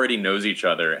that already knows each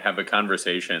other have a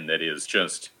conversation that is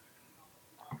just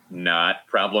not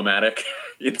problematic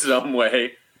in some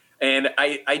way? And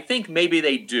I think maybe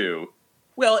they do.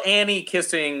 Well, Annie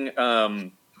kissing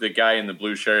the guy in the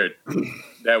blue shirt,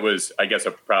 that was, I guess,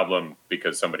 a problem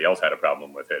because somebody else had a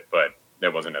problem with it, but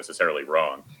that wasn't necessarily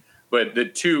wrong. But the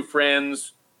two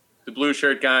friends, the blue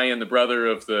shirt guy and the brother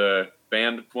of the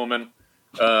band woman.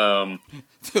 The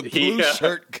blue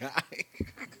shirt guy.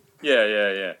 Yeah.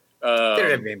 They don't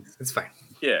have names. It's fine.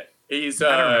 Yeah. He's...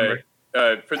 I don't remember.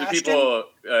 For the people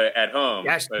at home,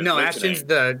 Ashton's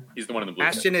he's the one in the blue.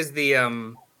 Ashton is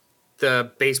the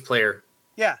bass player.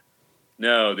 Yeah.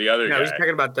 No, the other guy. No, he's talking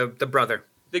about the brother.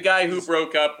 The guy who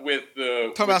broke up with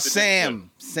the... Talk about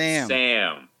Sam.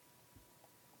 Sam.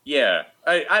 Yeah.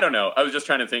 I don't know. I was just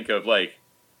trying to think of, like,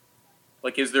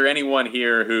 is there anyone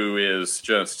here who is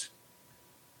just...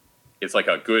 It's like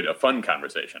a fun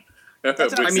conversation. That's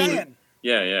what I'm saying.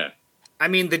 Yeah. I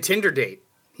mean, the Tinder date.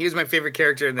 He was my favorite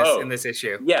character in this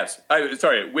issue. Yes.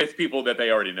 With people that they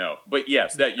already know. But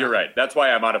yes, you're right. That's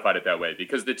why I modified it that way,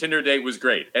 because the Tinder date was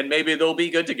great. And maybe they'll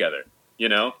be good together. You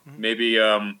know? Maybe...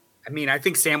 I mean, I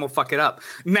think Sam will fuck it up.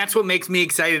 And that's what makes me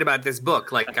excited about this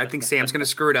book. Like, I think Sam's going to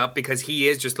screw it up because he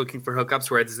is just looking for hookups,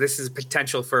 whereas this is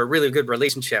potential for a really good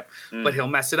relationship. But he'll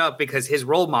mess it up because his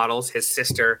role models, his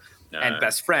sister and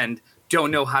best friend,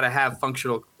 don't know how to have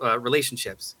functional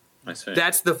relationships. I see.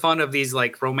 That's the fun of these,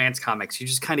 like, romance comics. You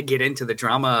just kind of get into the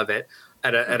drama of it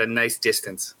at a nice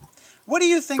distance. What do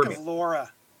you think of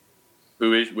Laura?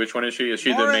 Which one is she? Is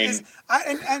she Laura the main?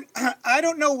 I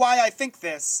don't know why I think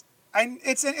this.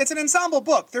 It's an ensemble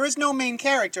book. There is no main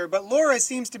character, but Laura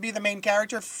seems to be the main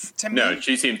character to me. No,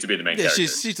 she seems to be the main character.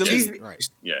 She's the lead. Right.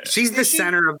 Yeah. She's the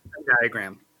center of the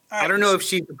diagram. I don't know if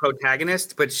she's the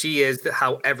protagonist, but she is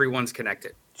how everyone's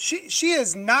connected. She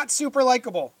is not super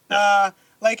likable.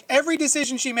 Like, every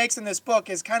decision she makes in this book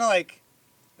is kind of like,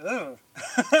 ugh.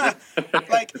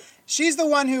 Like, she's the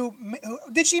one who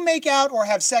did she make out or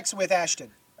have sex with Ashton?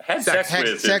 Had sex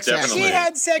with definitely. She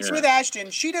had sex with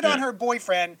Ashton. Cheated on her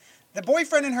boyfriend. The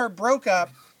boyfriend and her broke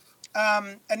up.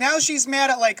 And now she's mad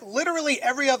at, like, literally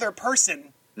every other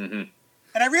person. And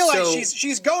I realize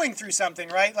she's going through something,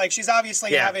 right? Like, she's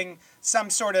obviously having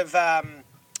some sort of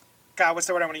God, what's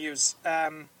the word I want to use?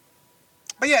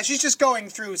 But yeah, she's just going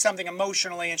through something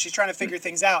emotionally, and she's trying to figure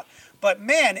things out. But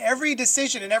man, every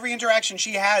decision and every interaction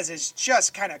she has is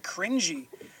just kind of cringy.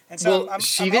 And so I'm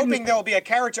hoping there will be a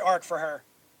character arc for her.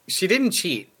 She didn't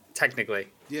cheat, technically.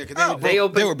 Yeah, because they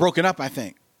were broken up, I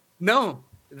think. No,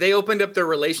 they opened up their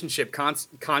relationship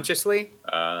consciously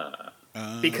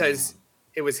because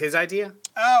it was his idea.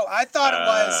 Oh, I thought it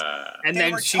was. And they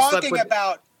then were she talking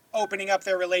about opening up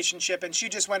their relationship, and she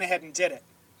just went ahead and did it.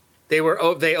 They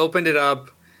opened it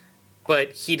up,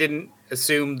 but he didn't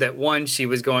assume that, one, she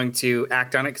was going to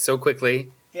act on it so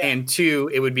quickly, and two,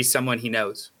 it would be someone he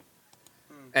knows.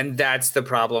 And that's the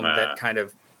problem that kind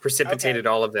of precipitated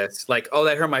all of this. Like, oh,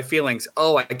 that hurt my feelings.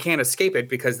 Oh, I can't escape it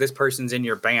because this person's in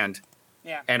your band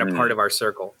and a part of our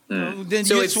circle. Then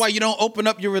that's why you don't open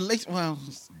up your relation. Well,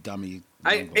 dummy.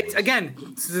 It's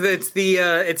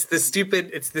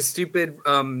the stupid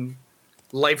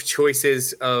life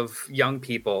choices of young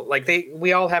people. Like,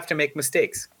 we all have to make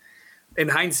mistakes. In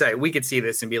hindsight, we could see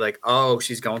this and be like, oh,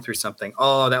 she's going through something.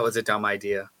 Oh, that was a dumb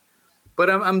idea. But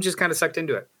I'm just kind of sucked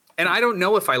into it. And I don't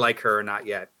know if I like her or not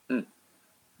yet.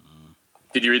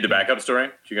 Did you read the backup story?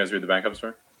 Did you guys read the backup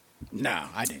story? No,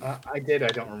 I didn't. I did. I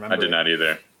don't remember. I did not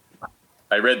either.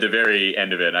 I read the very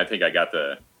end of it, and I think I got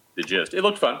the gist. It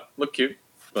looked fun, looked cute,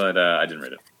 but I didn't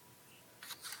read it.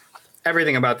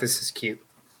 Everything about this is cute.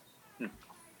 Did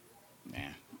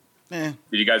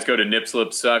you guys go to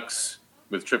Nipslip Sucks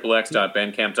with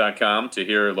xxx.bandcamp.com to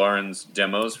hear Lauren's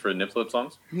demos for Nipslip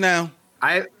songs? No.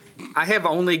 I have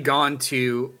only gone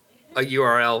to a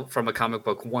URL from a comic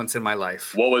book once in my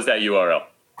life. What was that URL?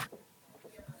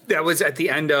 That was at the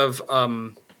end of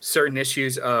certain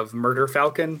issues of Murder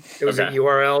Falcon. It was Okay. a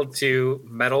URL to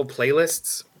metal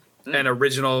playlists and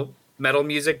original metal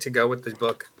music to go with the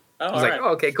book. Oh, I was like, all right.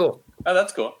 oh, okay, cool. Oh,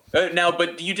 that's cool. Now,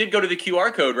 but you did go to the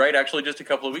QR code, right? Actually, just a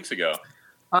couple of weeks ago.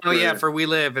 Oh, yeah, for We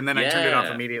Live. And then I turned it off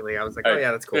Yeah. immediately. I was like, oh,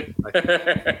 yeah, that's cool.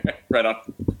 Right on.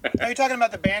 Are you talking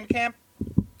about the Bandcamp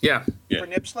Yeah. Yeah. for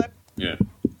Nipslip? Yeah.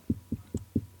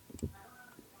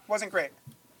 Wasn't great.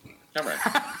 All right.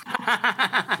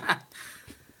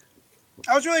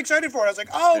 I was really excited for it. I was like,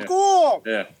 oh, Yeah. cool.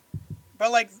 Yeah.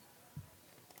 But like,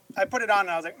 I put it on and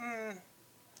I was like,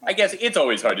 I guess it's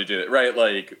always hard to do it, right?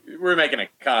 Like, we're making a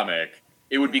comic.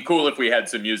 It would be cool if we had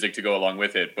some music to go along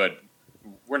with it, but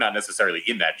we're not necessarily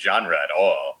in that genre at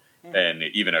all. And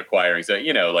even acquiring, so,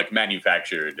 like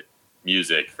manufactured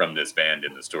music from this band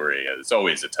in the story, it's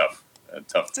always a tough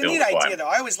it's a hill neat to climb. idea though.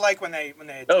 I always like when they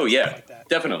Oh, do yeah. stuff like that.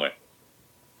 Definitely.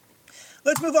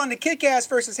 Let's move on to Kick-Ass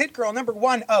versus Hit Girl, number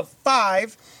 1 of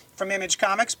 5 from Image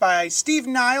Comics by Steve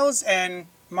Niles and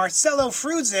Marcelo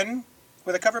Fruzen,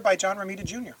 with a cover by John Romita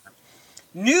Jr.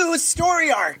 New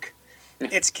story arc.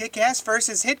 It's Kick-Ass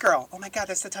versus Hit Girl. Oh my God,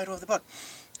 that's the title of the book.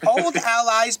 Old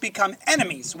allies become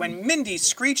enemies when Mindy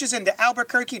screeches into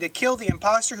Albuquerque to kill the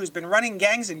imposter who's been running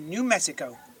gangs in New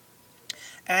Mexico.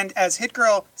 And as Hit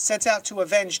Girl sets out to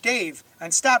avenge Dave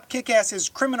and stop Kick-Ass's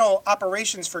criminal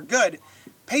operations for good,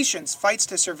 Patience fights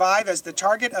to survive as the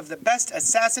target of the best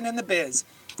assassin in the biz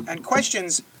and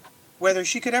questions whether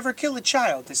she could ever kill a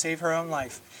child to save her own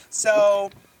life. So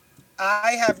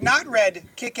I have not read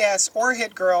Kick-Ass or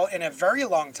Hit Girl in a very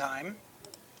long time.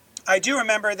 I do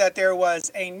remember that there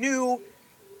was a new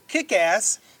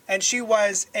Kick-Ass, and she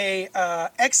was a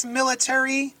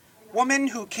ex-military woman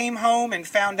who came home and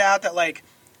found out that like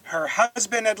her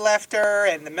husband had left her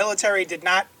and the military did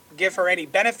not give her any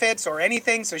benefits or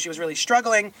anything, so she was really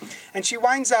struggling. And she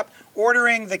winds up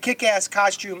ordering the Kick-Ass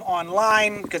costume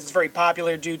online because it's very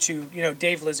popular due to,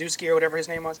 Dave Lazuski or whatever his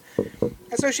name was.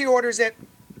 And so she orders it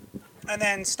and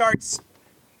then starts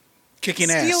Kicking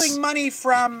stealing ass. money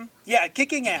from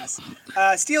kicking ass,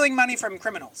 stealing money from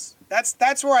criminals.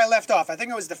 That's where I left off. I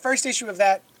think it was the first issue of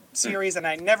that series, and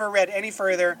I never read any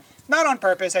further. Not on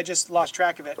purpose. I just lost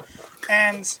track of it.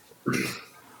 And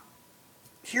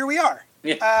here we are.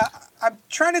 Yeah. I'm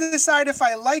trying to decide if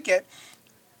I like it,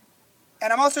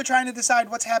 and I'm also trying to decide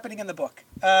what's happening in the book.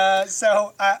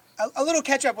 So a little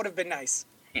catch up would have been nice.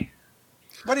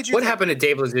 What did you? What think? happened to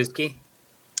Dave Lazuski?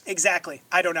 Exactly.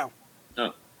 I don't know.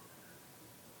 Oh.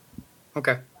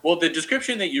 Okay. Well, the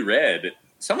description that you read,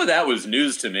 some of that was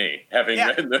news to me. Having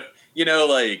read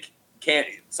the, can't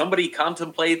somebody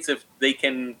contemplates if they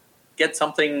can get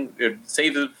something,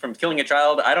 save it from killing a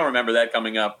child? I don't remember that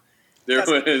coming up. There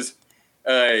was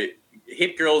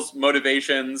Hit Girl's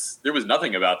motivations. There was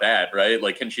nothing about that, right?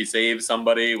 Like, can she save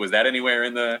somebody? Was that anywhere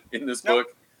in this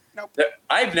book? Nope.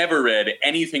 I've never read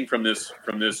anything from this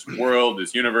world,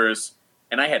 this universe,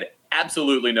 and I had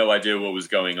absolutely no idea what was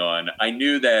going on. I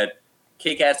knew that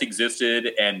Kick-Ass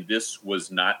existed, and this was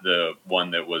not the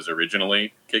one that was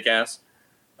originally Kick-Ass.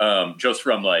 Just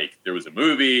from there was a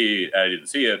movie, I didn't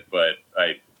see it, but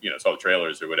I saw the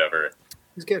trailers or whatever. It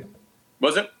was good.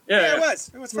 Was it? Yeah, it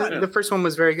was. It was fun. The first one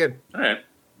was very good. All right.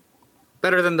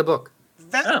 Better than the book.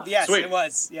 Yes, sweet. it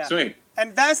was. Yeah. Sweet.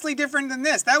 And vastly different than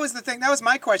this. That was the thing. That was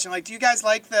my question. Like, do you guys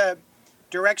like the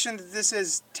direction that this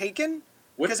is taken?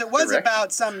 What Because it was direction?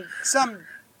 about some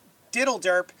diddle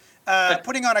derp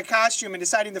putting on a costume and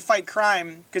deciding to fight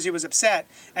crime because he was upset,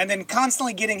 and then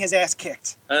constantly getting his ass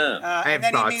kicked. I have And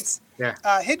then thoughts. he meets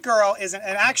Yeah. Hit Girl is an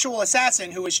actual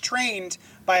assassin who was trained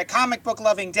by a comic book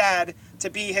loving dad to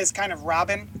be his kind of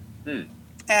Robin.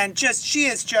 And she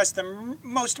is just the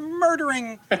most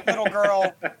murdering little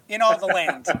girl in all the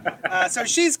land. So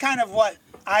she's kind of what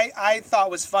I thought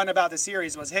was fun about the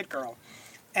series was Hit Girl.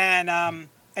 And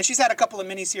she's had a couple of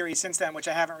miniseries since then, which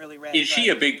I haven't really read. Is she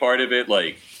a big part of it,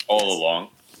 all along?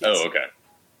 Yes. Oh, okay.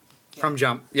 From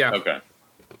Jump. Yeah. Okay.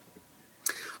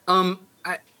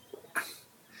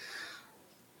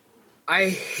 I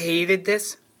hated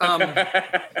this.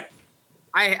 I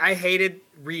hated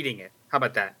reading it. How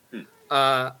about that?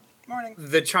 Well, Morning.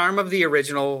 the charm of the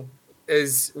original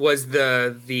was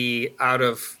the out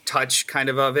of touch kind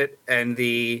of it, and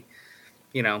the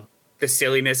the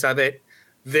silliness of it.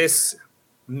 This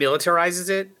militarizes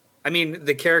it. I mean,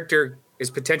 the character is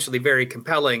potentially very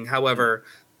compelling. However,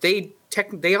 they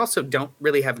also don't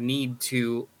really have need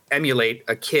to emulate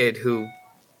a kid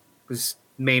who's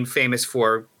main famous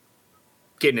for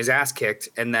getting his ass kicked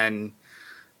and then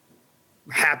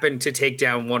happen to take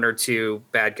down one or two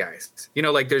bad guys.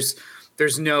 Like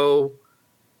there's no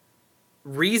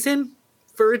reason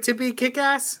for it to be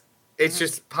kick-ass. It's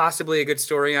just possibly a good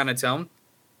story on its own.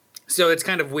 So it's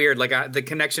kind of weird. Like the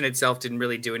connection itself didn't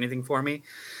really do anything for me.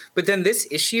 But then this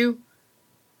issue,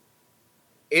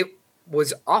 it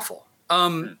was awful.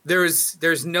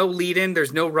 There's no lead in,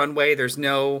 there's no runway, there's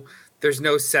no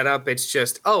setup. It's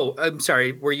just, oh, I'm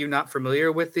sorry, were you not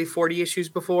familiar with the 40 issues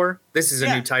before? This is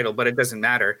a new title, but it doesn't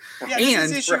matter. Yeah,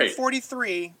 this is issue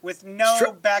 43 with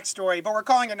no backstory, but we're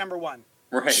calling it number 1.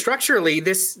 Right. Structurally,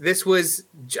 this was,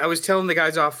 I was telling the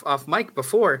guys off mic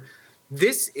before,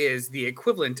 this is the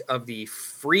equivalent of the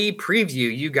free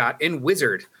preview you got in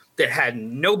Wizard that had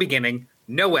no beginning,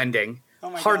 no ending,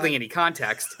 hardly any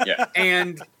context. Yeah.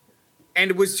 And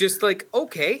it was just like,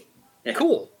 okay,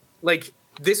 cool. Like,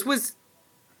 this was,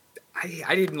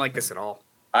 I didn't like this at all.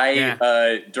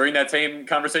 During that same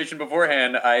conversation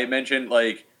beforehand, I mentioned,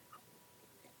 like,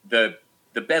 the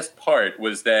best part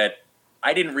was that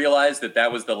I didn't realize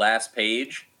that was the last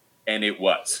page, and it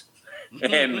was.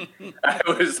 And I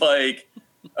was like,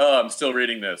 oh, I'm still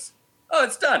reading this. Oh,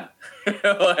 it's done.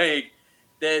 Like,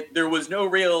 that there was no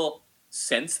real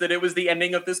sense that it was the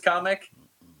ending of this comic,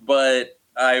 but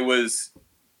I was,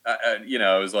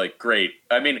 I was like, great.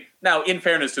 I mean, now, in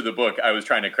fairness to the book, I was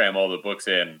trying to cram all the books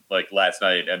in, like, last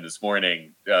night and this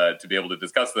morning to be able to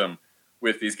discuss them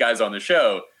with these guys on the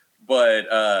show.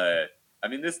 But, I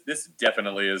mean, this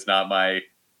definitely is not my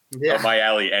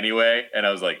alley anyway. And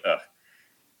I was like, ugh.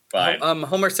 Fine.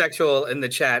 Homosexual in the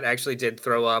chat actually did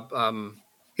throw up.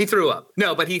 He threw up.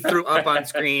 No, but he threw up on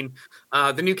screen.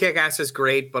 The new Kick-Ass is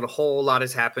great, but a whole lot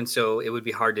has happened, so it would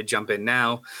be hard to jump in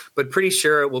now. But pretty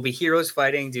sure it will be heroes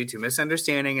fighting due to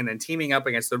misunderstanding and then teaming up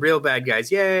against the real bad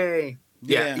guys. Yay!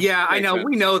 Yeah. I know.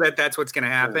 We know that's what's going to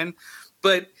happen.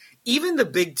 But even the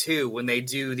big two, when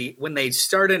they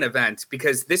start an event,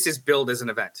 because this is billed as an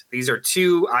event. These are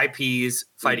two IPs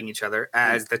fighting each other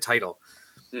as the title.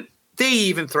 They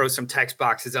even throw some text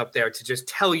boxes up there to just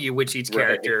tell you which each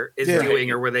character is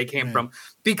doing or where they came from,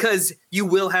 because you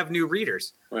will have new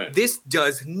readers. Right. This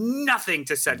does nothing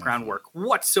to set groundwork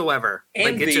whatsoever.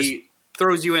 And it just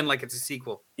throws you in like it's a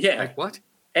sequel. Yeah. Like what?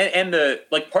 And the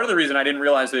part of the reason I didn't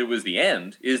realize that it was the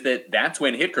end is that's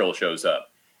when Hit Girl shows up.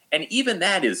 And even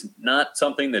that is not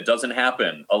something that doesn't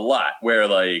happen a lot, where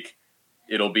like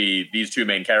it'll be these two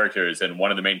main characters and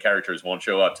one of the main characters won't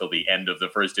show up till the end of the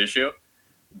first issue.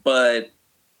 But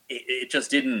it just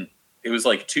didn't. It was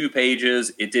like 2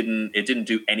 pages. It didn't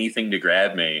do anything to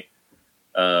grab me.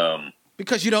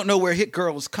 Because you don't know where Hit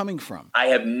Girl is coming from. I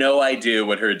have no idea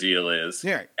what her deal is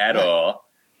at all.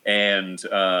 And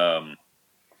and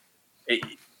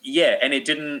it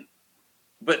didn't.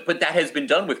 But that has been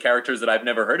done with characters that I've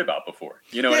never heard about before.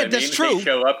 You know what I mean? That's true. They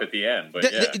show up at the end.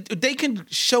 But they can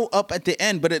show up at the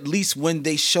end, but at least when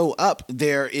they show up,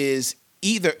 there is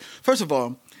first of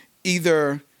all,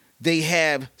 either they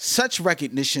have such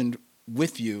recognition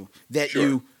with you that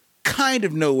you kind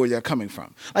of know where they're coming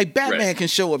from. Like Batman can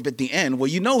show up at the end. Well,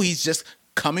 he's just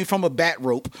coming from a bat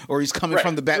rope or he's coming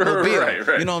from the Batmobile.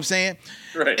 Right. You know what I'm saying?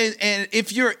 Right. And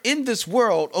if you're in this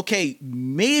world, okay,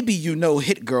 maybe you know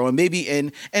Hit Girl and maybe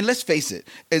and let's face it,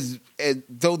 as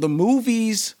though the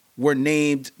movies were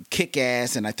named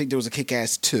Kick-Ass and I think there was a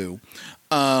Kick-Ass 2.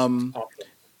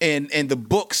 And the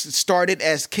books started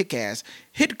as Kick-Ass.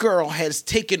 Hit Girl has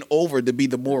taken over to be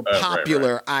the more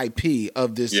popular IP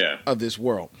of this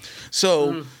world.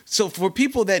 So for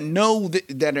people that know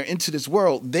that are into this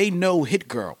world, they know Hit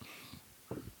Girl.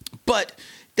 But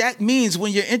that means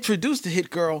when you're introduced to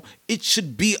Hit Girl, it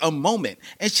should be a moment,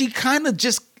 and she kind of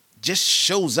just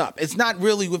shows up. It's not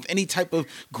really with any type of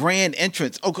grand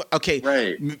entrance. Okay,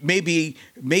 right. Maybe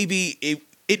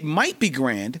it might be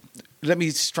grand. Let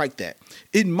me strike that.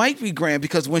 It might be grand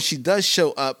because when she does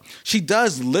show up, she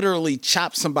does literally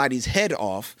chop somebody's head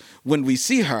off when we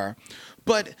see her.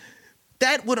 But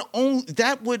that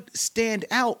would stand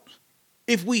out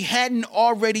if we hadn't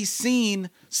already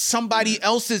seen somebody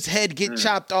else's head get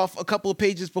chopped off a couple of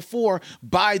pages before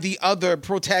by the other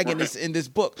protagonist in this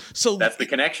book. So that's the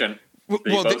connection.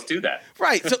 They both do that.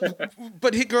 Right. So,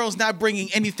 but Hit Girl's not bringing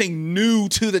anything new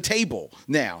to the table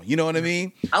now. You know what I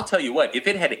mean? I'll tell you what. If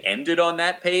it had ended on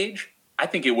that page, I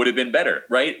think it would have been better,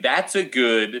 right? That's a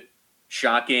good,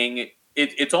 shocking.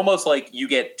 It's almost like you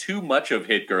get too much of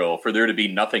Hit Girl for there to be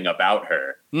nothing about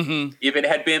her. Mm-hmm. If it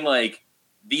had been like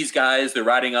these guys, they're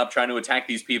riding up trying to attack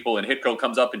these people, and Hit Girl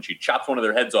comes up and she chops one of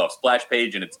their heads off, splash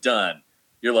page, and it's done.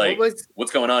 You're like,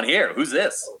 what's going on here? Who's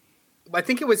this? I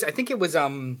think it was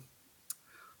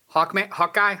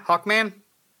Hawkman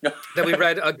that we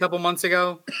read a couple months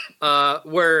ago,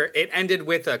 where it ended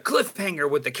with a cliffhanger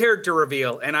with the character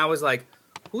reveal, and I was like,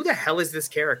 who the hell is this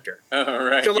character? Oh,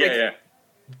 right. So, like, yeah.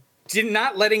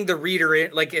 Not letting the reader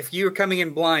in, like if you're coming in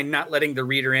blind, not letting the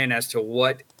reader in as to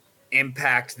what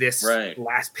impact this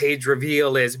last page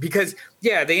reveal is, because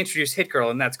they introduced Hit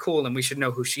Girl and that's cool and we should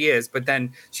know who she is, but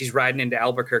then she's riding into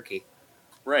Albuquerque.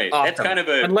 Right. Awesome. That's kind of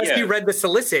a unless you read the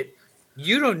solicit,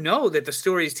 you don't know that the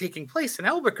story is taking place in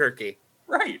Albuquerque.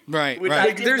 Right.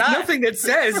 Like, there's nothing that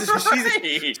says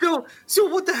she's so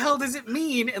what the hell does it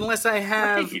mean unless I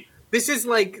have This is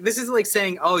like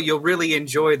saying, oh, you'll really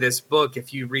enjoy this book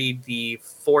if you read the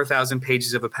 4,000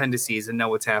 pages of appendices and know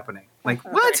what's happening. Like,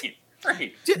 what?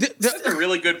 Right. That's a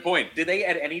really good point. Did they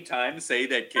at any time say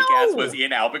that Kick-Ass was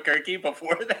in Albuquerque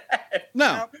before that?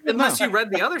 No. Unless you read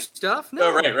the other stuff. No.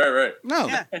 Oh, right. No.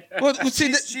 Yeah. Well,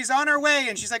 see, she's on her way,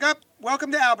 and she's like, "Oh,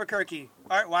 welcome to Albuquerque."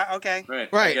 All right, okay.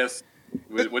 Right. I guess.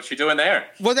 What's she doing there?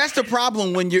 Well, that's the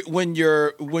problem when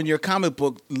your comic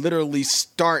book literally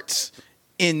starts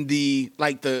in the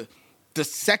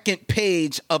second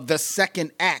page of the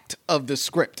second act of the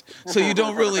script. So you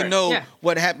don't really know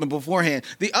what happened beforehand.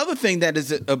 The other thing that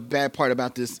is a bad part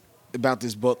about this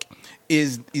book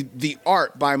is the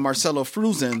art by Marcelo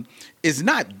Fruzen it's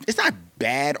not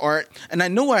bad art. And I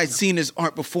know I'd seen his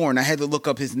art before and I had to look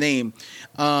up his name.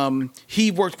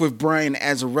 He worked with Brian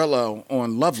Azzarello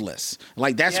on Loveless.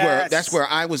 Like that's where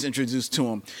I was introduced to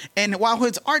him. And while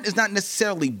his art is not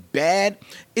necessarily bad,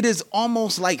 it is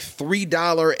almost like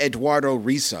 $3 Eduardo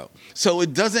Risso. So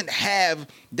it doesn't have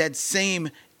that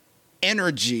same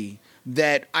energy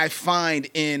that I find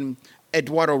in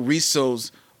Eduardo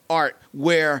Risso's art,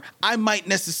 where I might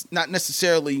not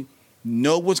necessarily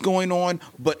know what's going on,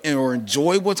 or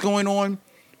enjoy what's going on,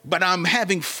 but I'm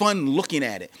having fun looking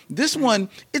at it. This one,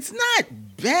 it's not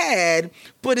bad,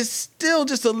 but it's still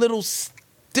just a little it's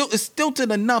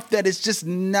stilted enough that it's just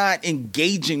not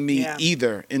engaging me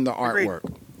either in the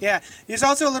artwork. Yeah, there's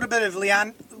also a little bit of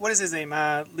what is his name?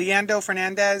 Leandro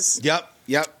Fernandez. Yep.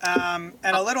 And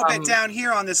a little bit down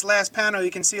here on this last panel, you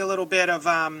can see a little bit of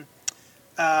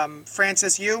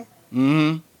Francis Yu.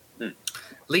 Mm-hmm.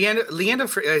 Leandro,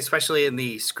 especially in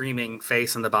the screaming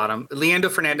face on the bottom. Leandro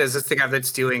Fernandez is the guy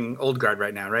that's doing Old Guard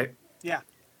right now, right? Yeah.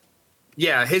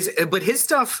 Yeah, his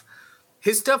stuff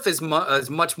is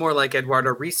much more like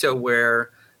Eduardo Risso, where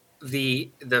the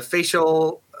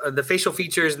facial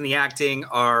features and the acting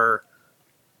are,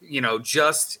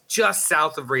 just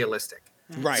south of realistic.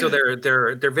 Right. So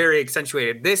they're very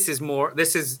accentuated. This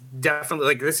is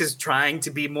definitely this is trying to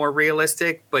be more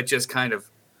realistic, but just kind of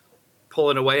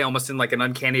pulling away almost in like an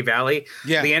uncanny valley.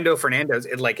 Yeah. Leandro Fernandez,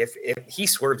 if he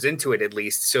swerves into it at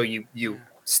least, so you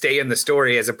stay in the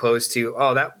story as opposed to,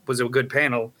 oh, that was a good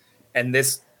panel and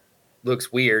this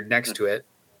looks weird next to it.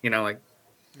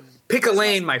 Pick a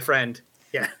lane, my friend.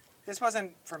 Yeah. This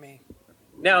wasn't for me.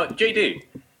 Now, JD,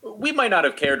 we might not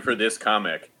have cared for this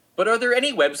comic, but are there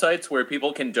any websites where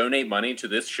people can donate money to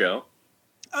this show?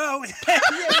 Oh,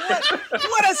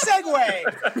 what a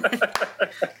segue.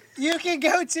 You can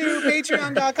go to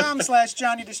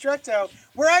patreon.com/JohnnyDestructo.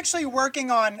 We're actually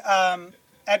working on,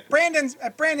 at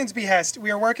Brandon's behest,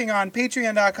 we are working on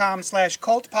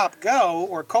patreon.com/CultPopGo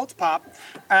or CultPop,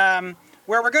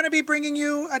 where we're going to be bringing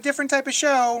you a different type of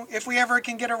show if we ever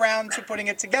can get around to putting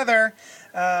it together.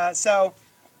 But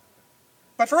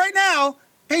for right now,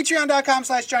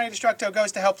 patreon.com/JohnnyDestructo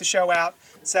goes to help the show out.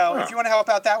 So if you want to help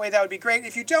out that way, that would be great.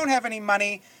 If you don't have any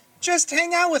money, just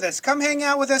hang out with us. Come hang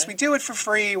out with us. We do it for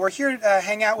free. We're here to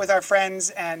hang out with our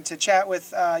friends and to chat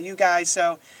with you guys.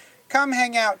 So come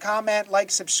hang out, comment,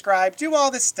 like, subscribe, do all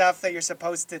this stuff that you're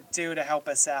supposed to do to help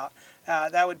us out.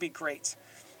 That would be great.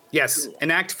 Yes,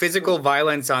 enact physical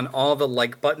violence on all the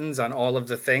like buttons on all of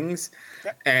the things,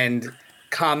 and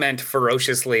comment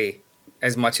ferociously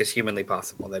as much as humanly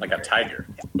possible. That'd like a tiger,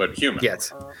 but human.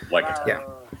 Yes. Like a tiger. Yeah.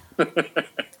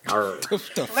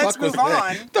 Let's move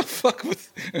on. The fuck was?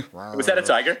 Was that a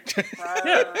tiger?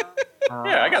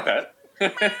 Yeah, I got that.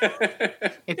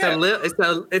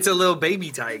 It's a little baby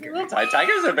tiger.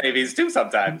 Tigers are babies too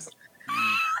sometimes.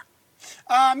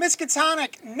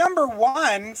 Miskatonic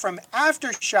 #1 from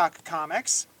Aftershock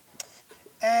Comics.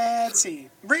 And let's see.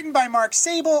 Written by Mark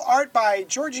Sable, art by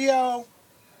Giorgio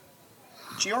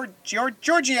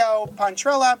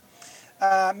Pontrella.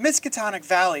 Miskatonic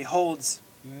Valley holds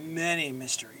many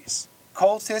mysteries.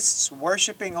 Cultists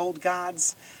worshipping old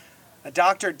gods, a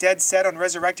doctor dead set on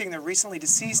resurrecting the recently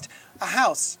deceased, a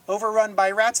house overrun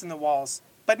by rats in the walls,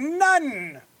 but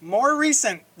none more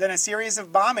recent than a series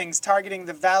of bombings targeting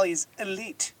the valley's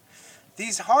elite.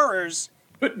 These horrors...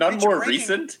 But none more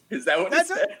recent? Is that what it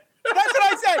said? That's what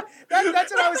I said.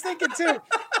 That's what I was thinking too.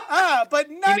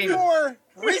 But none more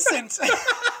recent.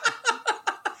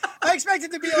 I expect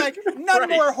it to be like none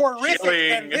more horrific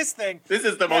than this thing. This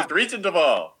is the most recent of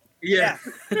all. Yeah.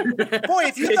 Boy,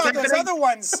 if you thought those other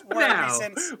ones were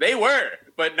recent. They were,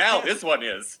 but now this one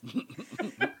is.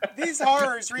 These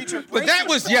horrors reach a breaking But that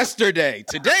was yesterday.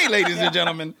 Today, ladies and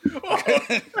gentlemen.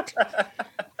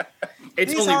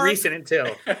 It's only recent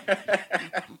until.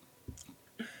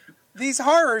 These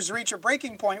horrors reach a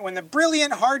breaking point when the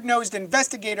brilliant, hard-nosed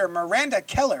investigator Miranda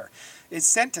Keller is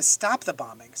sent to stop the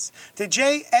bombings. To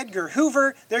J. Edgar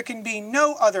Hoover, there can be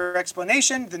no other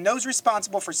explanation than those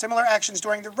responsible for similar actions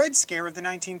during the Red Scare of the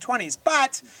 1920s.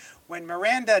 But when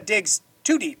Miranda digs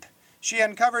too deep, she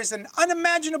uncovers an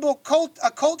unimaginable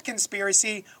occult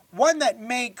conspiracy, one that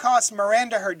may cost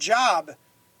Miranda her job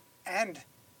and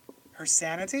her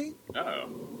sanity.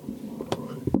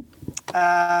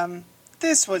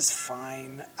 This was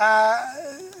fine.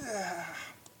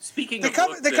 Speaking the of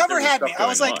cover, the cover had me. I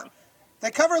was like, on. the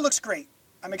cover looks great.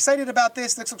 I'm excited about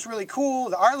this. This looks really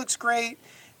cool. The art looks great.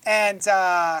 And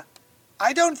I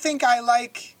don't think I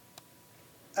like,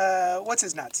 what's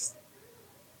his nuts?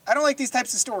 I don't like these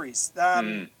types of stories.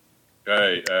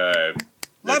 Lovecraft,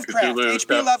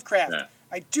 H.P. Lovecraft. Yeah.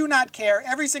 I do not care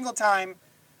every single time,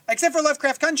 except for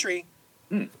Lovecraft Country,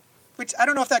 which I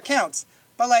don't know if that counts.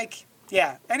 But like,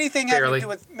 yeah, anything having to do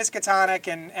with Miskatonic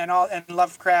and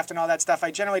Lovecraft and all that stuff,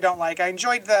 I generally don't like. I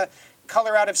enjoyed the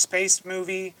Color Out of Space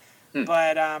movie,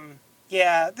 but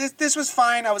yeah, this was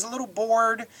fine. I was a little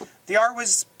bored. The art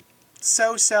was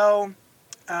so.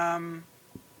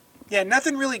 Yeah,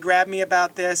 nothing really grabbed me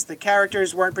about this. The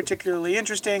characters weren't particularly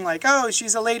interesting. Like, oh,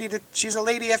 she's a lady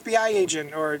FBI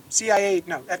agent or CIA,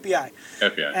 no, FBI.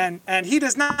 FBI. And he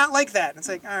does not like that. It's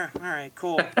like, all right,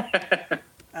 cool.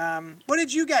 What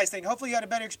did you guys think? Hopefully you had a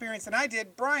better experience than I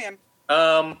did. Brian?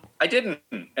 I didn't.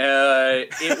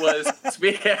 It was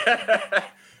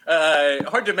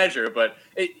hard to measure, but,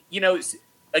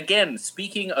 again,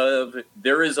 speaking of,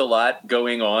 there is a lot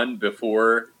going on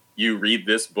before you read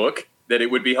this book that it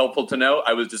would be helpful to know.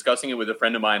 I was discussing it with a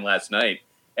friend of mine last night,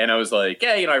 and I was like,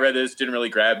 yeah, I read this, didn't really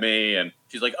grab me, and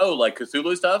she's like, oh, like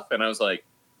Cthulhu stuff? And I was like,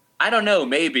 I don't know,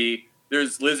 maybe.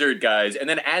 There's lizard guys. And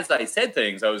then as I said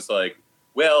things, I was like,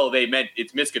 well, they meant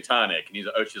it's Miskatonic. And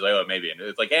she's like, oh, maybe. And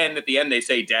it's like, and at the end they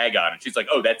say Dagon. And she's like,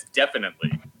 oh, that's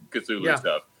definitely Cthulhu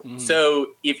stuff. Mm-hmm.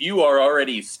 So if you are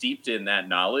already steeped in that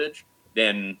knowledge,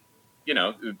 then,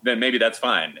 then maybe that's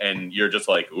fine. And you're just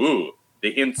like, ooh,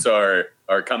 the hints are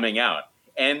coming out.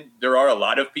 And there are a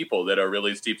lot of people that are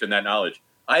really steeped in that knowledge.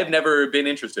 I've never been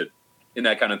interested in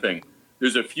that kind of thing.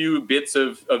 There's a few bits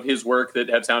of his work that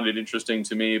have sounded interesting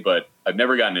to me, but I've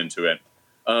never gotten into it.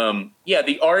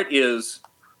 The art is...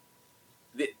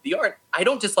 The art, I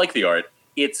don't dislike the art.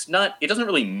 It doesn't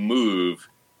really move,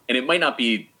 and this might not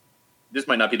be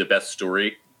the best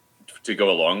story to go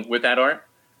along with that art.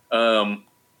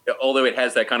 Although it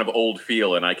has that kind of old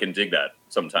feel, and I can dig that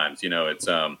sometimes. It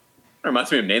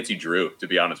reminds me of Nancy Drew, to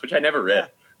be honest, which I never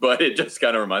read, but it just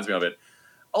kind of reminds me of it.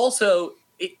 Also,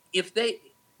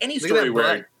 any story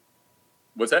where...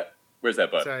 What's that? Where's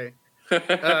that butt? Sorry.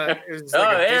 There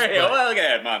you go. Well, look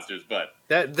at that monster's butt.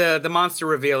 The monster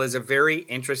reveal is a very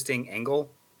interesting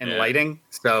angle and lighting.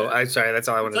 So I'm sorry, that's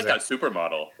all I wanted to say. It's like a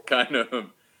supermodel kind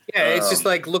of. Yeah, it's just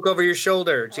like look over your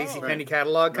shoulder, JCPenney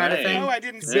catalog kind of thing. Oh, I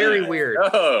didn't see very that. weird.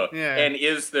 Oh, yeah.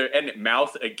 And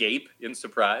mouth agape in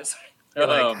surprise.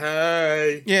 Like,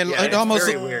 hey. Yeah, it almost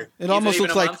very weird. It almost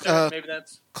looks like Maybe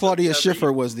that's Claudia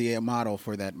Schiffer was the model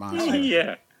for that monster.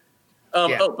 Yeah.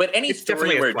 But any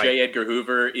story where J. Edgar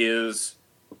Hoover is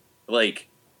like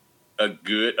a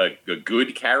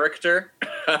good character,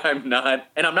 I'm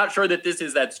not sure that this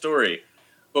is that story.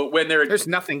 But when there's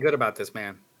nothing good about this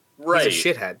man. Right. He's a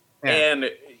shithead. Yeah. And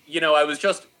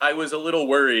I was a little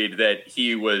worried that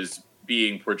he was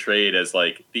being portrayed as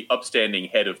like the upstanding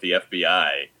head of the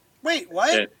FBI. Wait,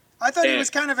 what? I thought he was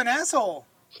kind of an asshole.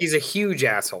 He's a huge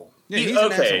asshole. Yeah, he's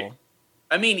an asshole.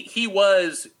 I mean, he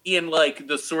was in like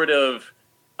the sort of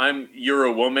you're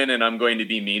a woman and I'm going to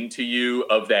be mean to you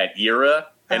of that era.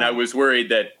 And I was worried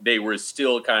that they were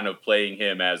still kind of playing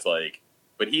him as like,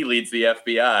 but he leads the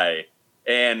FBI.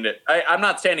 And I'm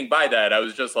not standing by that. I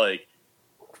was just like,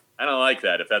 I don't like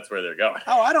that if that's where they're going.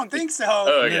 Oh, I don't think so.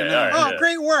 Oh, okay. Yeah, All right. Oh, yeah.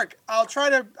 great work! I'll try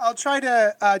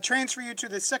to transfer you to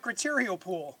the secretarial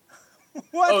pool.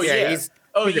 What? Oh, Yeah, yeah. he's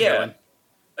Oh, a yeah.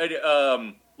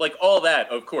 villain. Like all that,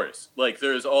 of course. Like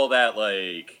there's all that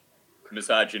like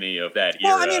misogyny of that era.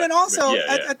 Well, I mean, and also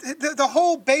Yeah. the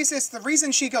whole basis, the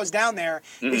reason she goes down there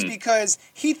is because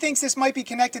he thinks this might be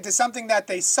connected to something that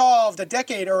they solved a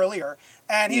decade earlier,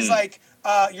 and he's like,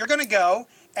 "You're going to go,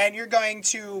 and you're going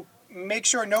to make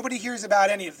sure nobody hears about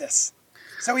any of this."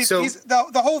 So he's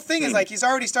the whole thing is like he's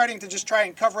already starting to just try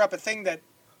and cover up a thing that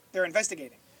they're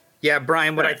investigating. Yeah,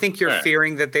 Brian, what I think you're Right.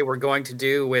 fearing that they were going to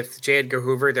do with J. Edgar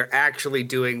Hoover, they're actually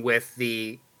doing with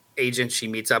the agent she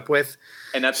meets up with.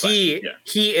 And that's fine. Yeah.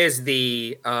 He is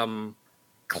the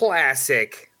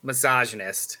classic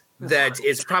misogynist that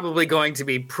is probably going to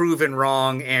be proven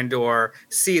wrong and or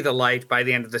see the light by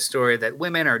the end of the story that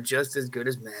women are just as good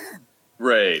as men.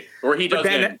 Right. Or he But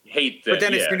doesn't then- hate that. But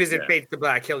then as yeah, soon as it yeah. fades to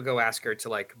black, he'll go ask her to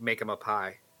like make him a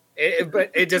pie. But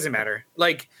it doesn't matter.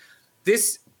 Like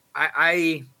this,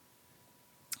 I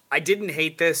didn't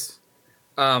hate this.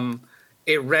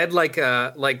 It read like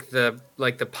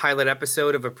the pilot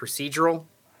episode of a procedural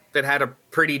that had a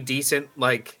pretty decent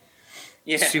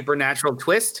supernatural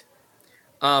twist.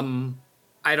 I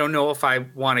don't know if I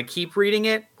want to keep reading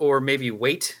it or maybe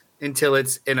wait until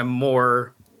it's in a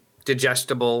more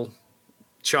digestible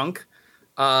chunk.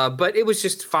 But it was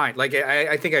just fine. Like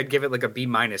I think I'd give it like a B-.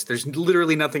 There's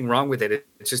literally nothing wrong with it. It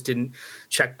just didn't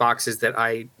check boxes that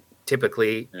I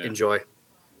typically enjoy.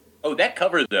 Oh, that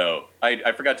cover though,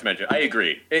 I forgot to mention. I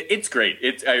agree. It's great.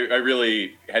 I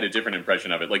really had a different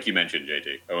impression of it, like you mentioned,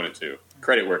 JT. I wanted to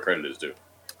credit where credit is due.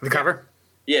 The cover?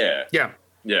 Yeah. Yeah.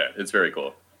 Yeah, it's very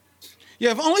cool. Yeah,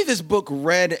 if only this book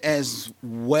read as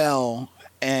well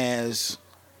as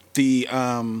the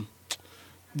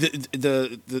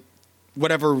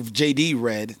whatever JD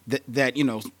read that you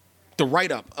know, the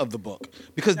write up of the book,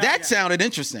 because that sounded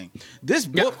interesting. This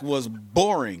book was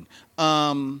boring.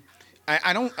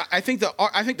 I think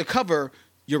the cover,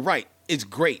 you're right, it's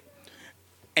great,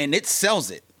 and it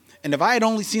sells it. And if I had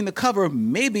only seen the cover,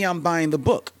 maybe I'm buying the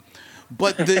book.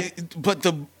 But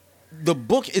the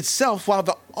book itself, while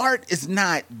the art is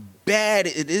not bad,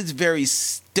 it is very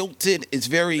stilted. It's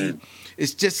very,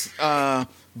 it's just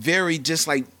very just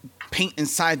like paint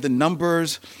inside the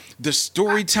numbers. The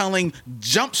storytelling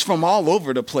jumps from all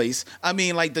over the place. I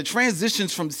mean, like the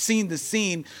transitions from scene to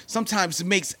scene sometimes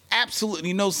makes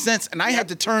absolutely no sense. And I had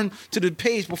to turn to the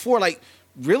page before, like,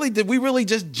 really? Did we really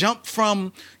just jump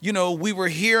from, you know, we were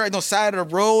here on the side of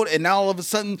the road and now all of a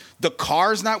sudden the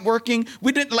car's not working?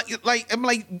 We didn't I'm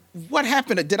like, what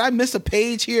happened? Did I miss a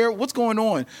page here? What's going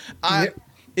on?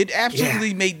 It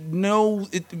absolutely made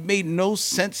no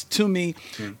sense to me.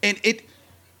 And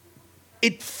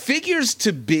it figures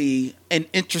to be an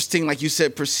interesting, like you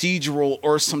said, procedural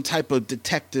or some type of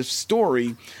detective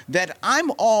story that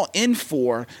I'm all in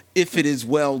for if it is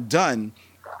well done.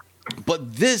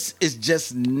 But this is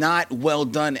just not well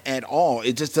done at all.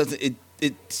 It just doesn't.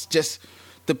 It's just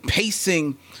the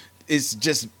pacing is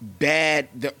just bad.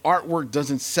 The artwork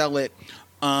doesn't sell it,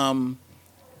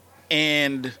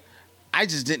 and I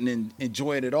just didn't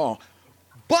enjoy it at all.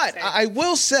 But I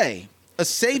will say, a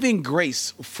saving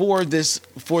grace for this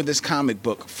comic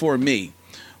book for me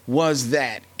was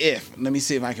that let me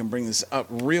see if I can bring this up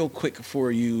real quick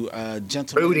for you,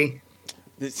 gentlemen. Booty.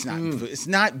 It's not. It's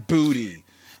not booty.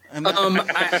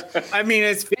 I mean,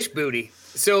 it's fish booty.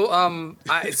 So,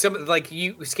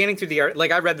 you scanning through the art.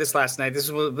 Like I read this last night. This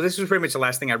was pretty much the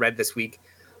last thing I read this week.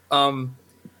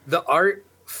 The art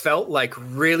felt like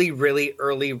really, really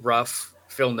early rough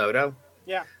Phil Noto.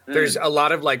 Yeah. There's a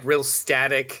lot of like real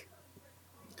static.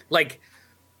 Like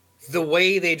the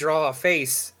way they draw a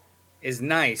face is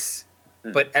nice,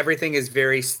 but everything is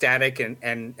very static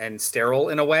and sterile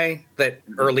in a way that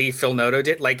early Phil Noto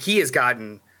did. Like he has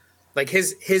gotten. Like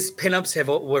his pinups have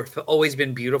always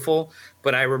been beautiful,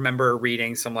 but I remember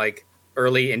reading some like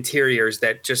early interiors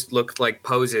that just looked like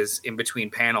poses in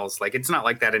between panels. Like it's not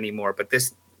like that anymore, but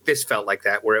this felt like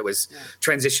that, where it was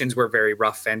transitions were very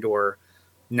rough and or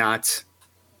not.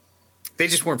 They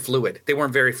just weren't fluid. They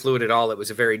weren't very fluid at all. It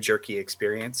was a very jerky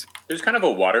experience. There's kind of a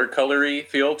watercolory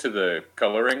feel to the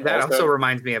coloring. That also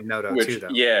reminds me of Noto too, though.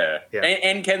 Yeah.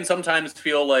 And can sometimes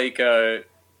feel like a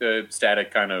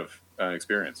static kind of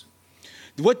experience.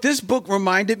 What this book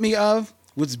reminded me of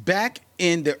was back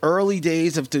in the early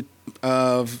days of the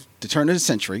turn of the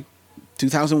century,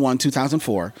 2001,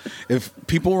 2004. If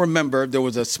people remember, there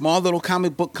was a small little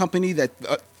comic book company that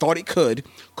thought it could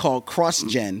called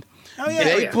CrossGen. Oh, yeah.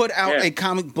 They put out a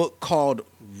comic book called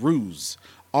Ruse.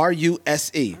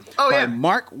 RUSE, Oh, by yeah.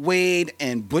 Mark Wade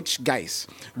and Butch Geist,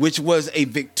 which was a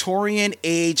Victorian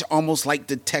age, almost like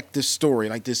detective story,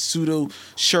 like this pseudo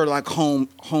Sherlock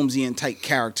Holmesian type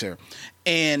character.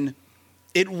 And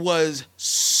it was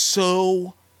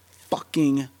so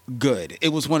fucking good. It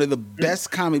was one of the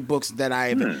best comic books that I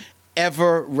have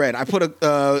ever read. I put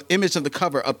a image of the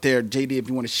cover up there, JD, if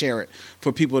you want to share it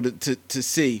for people to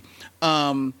see.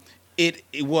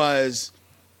 It was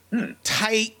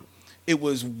tight. It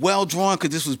was well drawn because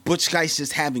this was Butch Geist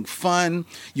just having fun.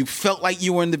 You felt like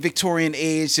you were in the Victorian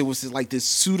age. It was like this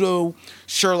pseudo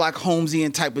Sherlock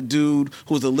Holmesian type of dude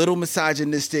who was a little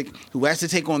misogynistic, who has to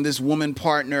take on this woman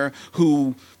partner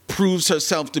who proves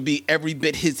herself to be every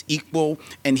bit his equal,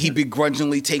 and he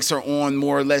begrudgingly takes her on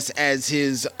more or less as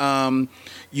his,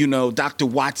 Dr.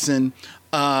 Watson.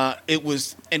 It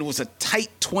was a tight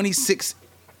 26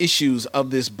 issues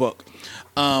of this book.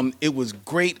 It was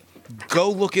great. Go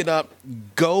look it up.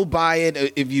 Go buy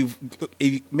it. If you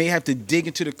may have to dig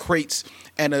into the crates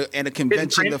at a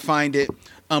convention to find it,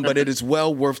 but it is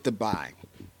well worth the buy.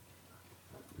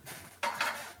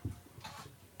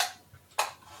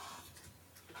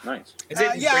 Nice. Is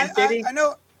it in Yeah, print, JD? I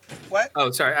know. What?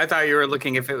 Oh, sorry. I thought you were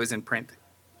looking if it was in print.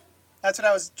 That's what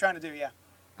I was trying to do. Yeah.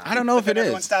 I don't know if it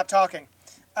Everyone is. stop talking.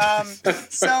 Has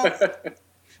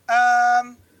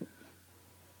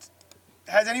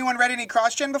anyone read any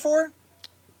CrossGen before?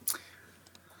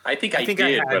 I think I think did,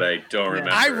 I had. but I don't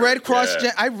remember. I read CrossGen.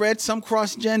 Yeah. I read some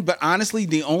CrossGen, but honestly,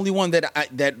 the only one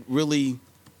that really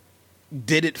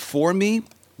did it for me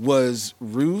was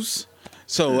Ruse.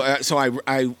 So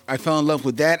I fell in love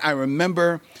with that. I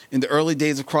remember in the early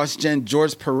days of CrossGen,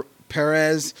 George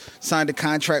Perez signed a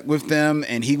contract with them,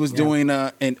 and he was doing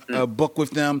a book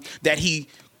with them that he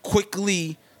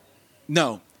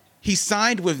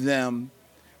signed with them,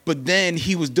 but then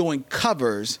he was doing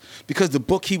covers because the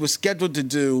book he was scheduled to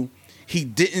do, he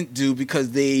didn't do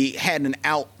because they had an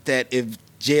out that if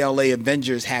JLA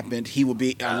Avengers happened, he would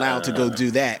be allowed to go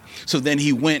do that. So then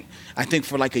he went, I think,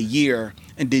 for like a year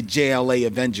and did JLA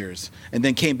Avengers, and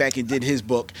then came back and did his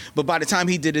book. But by the time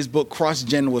he did his book,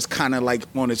 CrossGen was kind of like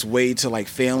on its way to like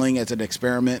failing as an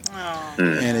experiment. Oh.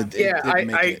 And it didn't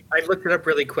make it. I looked it up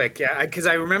really quick. Yeah, because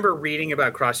I remember reading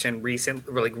about CrossGen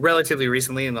relatively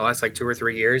recently in the last like 2 or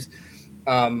 3 years.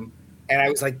 And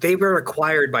I was like, they were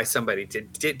acquired by somebody.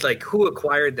 Did like who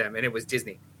acquired them? And it was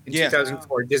Disney. In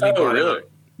 2004, Disney bought really? them.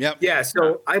 Yep. Yeah,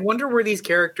 so I wonder where these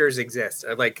characters exist.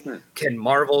 Like, can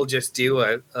Marvel just do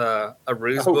a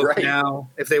Ruse book now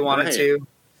if they wanted to?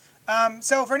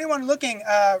 So for anyone looking,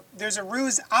 there's a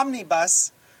Ruse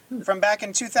omnibus from back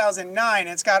in 2009.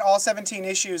 It's got all 17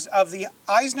 issues of the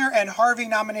Eisner and Harvey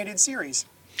nominated series.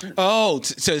 Oh,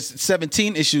 so it's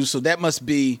 17 issues. So that must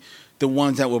be the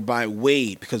ones that were by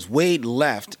Wade, because Wade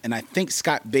left, and I think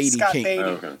Scott Beatty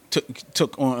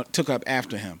took up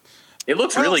after him. It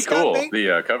looks really cool,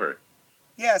 the cover.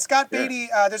 Yeah, Scott Beatty.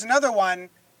 There's another one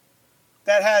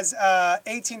that has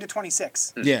 18 to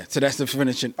 26. Yeah, so that's the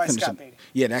finishing. Scott Beatty.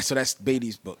 Yeah, that's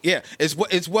Beatty's book. Yeah,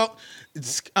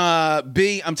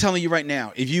 B. I'm telling you right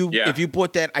now, if you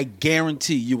bought that, I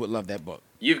guarantee you would love that book.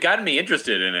 You've gotten me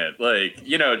interested in it, like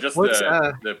just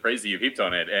the praise that you've heaped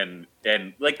on it, and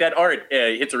like that art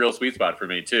hits a real sweet spot for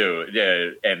me too. Yeah,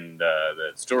 and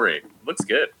the story looks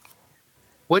good.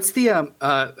 What's the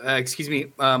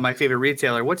my favorite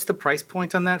retailer? What's the price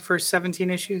point on that for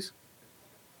 17 issues?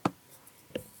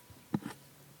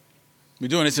 We're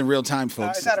doing this in real time,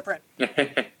 folks. It's out of print.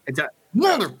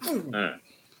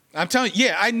 I'm telling you,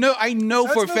 yeah, I know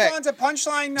for a fact. Let's move on to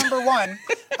Punchline number 1,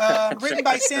 written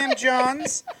by Sam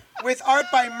Jones, with art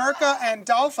by Mirka and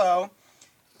Dolfo.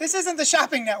 This isn't the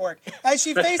Shopping Network. As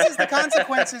she faces the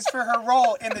consequences for her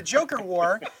role in the Joker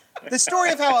War, the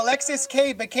story of how Alexis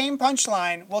Cade became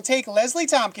Punchline will take Leslie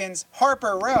Tompkins,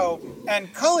 Harper Row,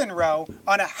 and Cullen Row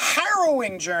on a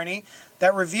harrowing journey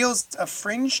that reveals a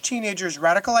fringe teenager's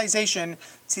radicalization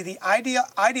to the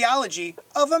ideology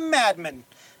of a madman.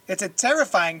 It's a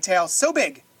terrifying tale so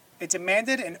big, it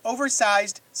demanded an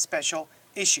oversized special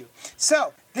issue.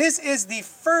 So, this is the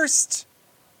first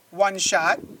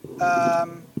one-shot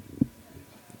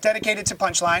dedicated to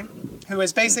Punchline, who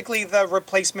is basically the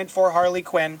replacement for Harley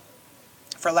Quinn,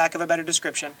 for lack of a better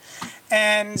description.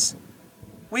 And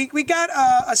we got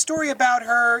a story about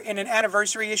her in an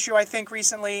anniversary issue, I think,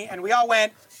 recently, and we all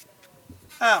went,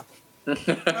 oh,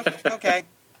 okay,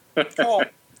 cool.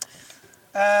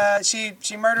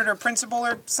 She murdered her principal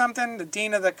or something, the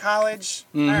dean of the college.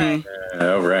 Mm-hmm.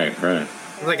 All right. Right.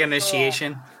 Like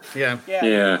initiation. Yeah.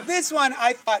 This one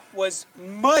I thought was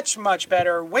much, much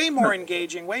better, way more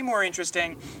engaging, way more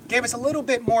interesting. Gave us a little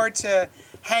bit more to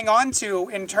hang on to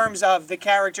in terms of the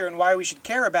character and why we should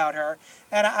care about her.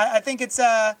 And I think it's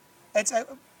a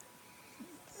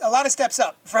lot of steps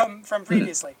up from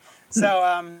previously.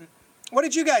 So, what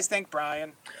did you guys think,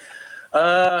 Brian?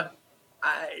 I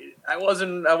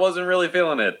wasn't really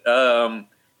feeling it.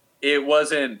 It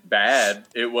wasn't bad.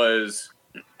 It was.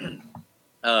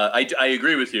 I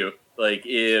agree with you. Like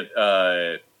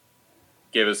it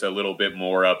gave us a little bit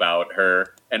more about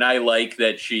her, and I like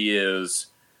that she is.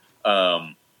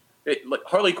 Like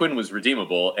Harley Quinn was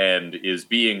redeemable and is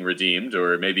being redeemed,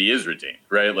 or maybe is redeemed,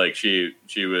 right? Like she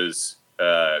was.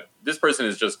 This person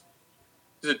is just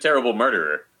a terrible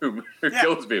murderer who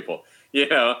kills people, you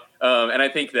know. And I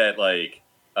think that like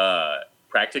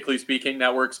practically speaking,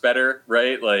 that works better,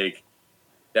 right? Like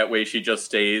that way, she just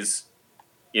stays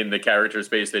in the character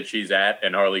space that she's at,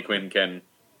 and Harley Quinn can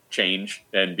change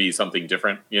and be something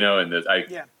different, you know. And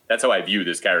that's how I view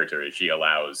this character: is she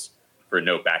allows for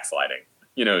no backsliding,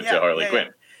 you know, to Harley Quinn.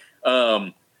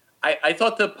 I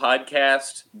thought the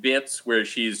podcast bits where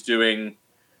she's doing,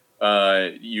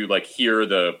 you like hear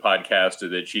the podcast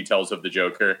that she tells of the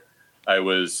Joker. I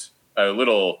was a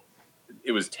little.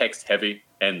 It was text heavy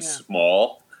and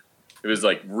small. It was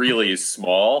like really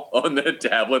small on the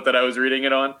tablet that I was reading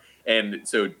it on. And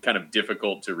so kind of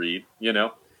difficult to read, you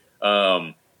know.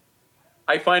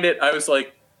 I find it, I was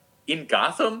like, in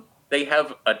Gotham, they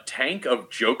have a tank of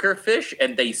Joker fish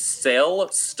and they sell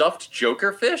stuffed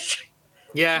Joker fish.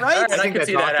 Yeah, right. And I could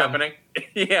see that happening.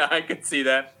 Yeah, I could see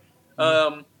that.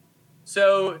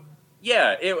 So,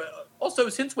 yeah. Also,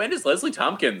 since when is Leslie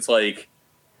Tompkins, like,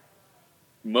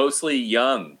 mostly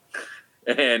young?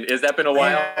 And has that been a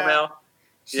while now?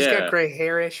 She's got gray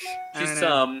hairish. She's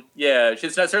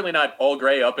certainly not all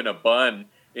gray up in a bun.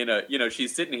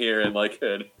 She's sitting here in like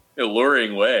an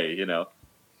alluring way. You know,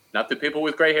 not that people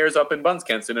with gray hairs up in buns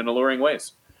can't sit in alluring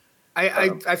ways.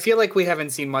 I feel like we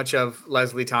haven't seen much of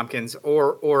Leslie Tompkins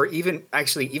or even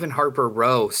Harper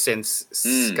Row since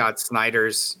Scott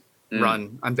Snyder's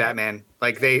run on Batman.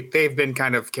 Like they've been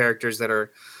kind of characters that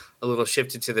are a little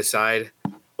shifted to the side.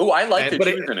 Oh, I like the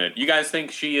truth in it. You guys think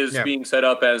she is being set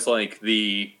up as like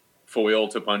the foil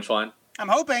to Punchline? I'm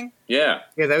hoping. Yeah,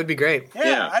 that would be great.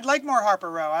 Yeah, I'd like more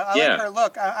Harper Row. I like her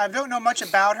look. I don't know much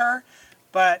about her,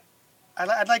 but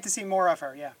I'd like to see more of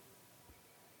her. Yeah.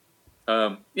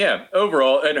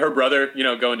 Overall, and her brother,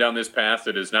 going down this path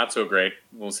that is not so great.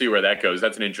 We'll see where that goes.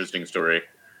 That's an interesting story.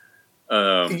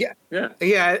 That's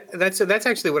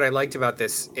actually what I liked about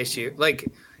this issue. Like,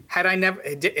 had I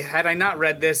not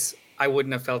read this, I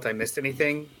wouldn't have felt I missed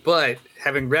anything. But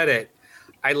having read it,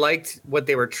 I liked what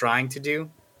they were trying to do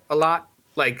a lot.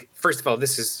 Like, first of all,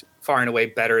 this is far and away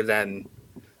better than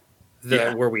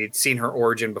where we'd seen her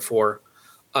origin before.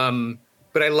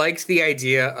 But I liked the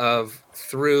idea of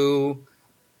through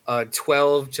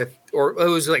 12 to, or it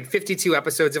was like 52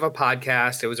 episodes of a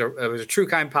podcast. It was a true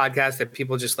crime podcast that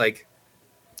people just like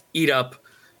eat up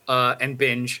and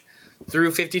binge.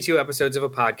 Through 52 episodes of a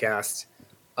podcast,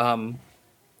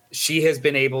 she has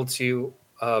been able to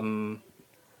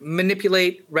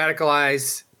manipulate,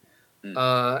 radicalize,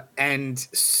 and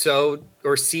sow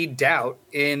or seed doubt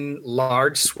in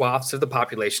large swaths of the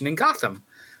population in Gotham,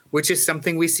 which is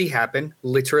something we see happen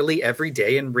literally every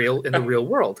day in the real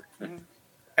world.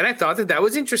 And I thought that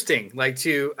was interesting. Like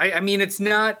I mean, it's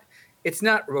not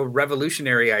a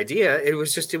revolutionary idea. It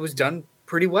was done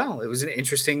pretty well. It was an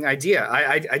interesting idea.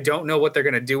 I don't know what they're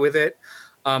going to do with it,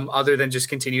 other than just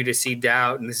continue to seed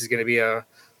doubt. And this is going to be a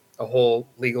whole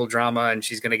legal drama, and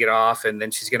she's going to get off, and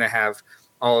then she's going to have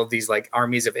all of these like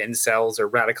armies of incels or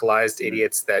radicalized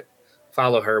idiots that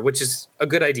follow her, which is a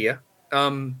good idea.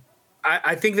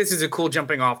 I think this is a cool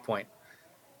jumping off point.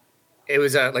 It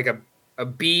was like a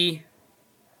B-ish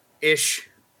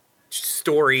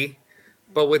story,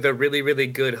 but with a really, really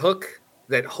good hook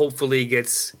that hopefully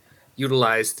gets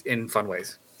utilized in fun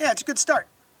ways. Yeah, it's a good start.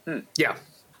 Yeah,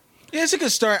 it's a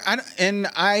good start.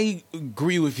 I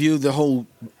agree with you. The whole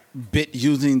bit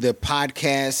using the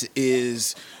podcast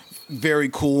is very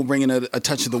cool, bringing a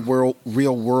touch of the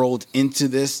real world into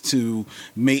this to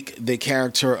make the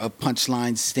character of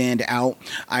Punchline stand out.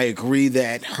 I agree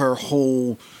that her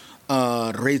whole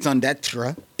raison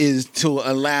d'etre is to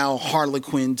allow Harley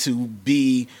Quinn to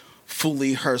be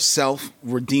fully herself,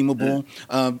 redeemable.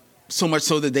 So much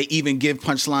so that they even give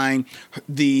Punchline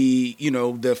the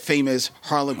famous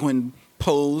Harley Quinn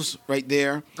pose right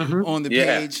there on the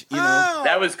page.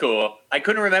 That was cool. I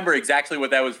couldn't remember exactly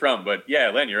what that was from, but yeah,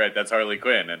 Len, you're right. That's Harley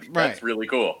Quinn, and that's really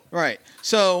cool. Right.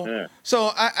 So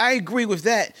I agree with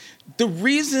that. The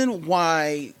reason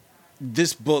why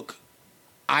this book,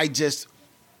 as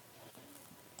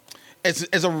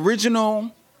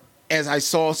original as I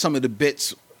saw some of the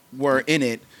bits were in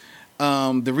it,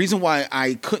 the reason why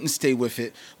I couldn't stay with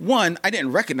it, one, I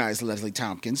didn't recognize Leslie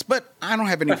Tompkins, but I don't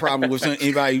have any problem with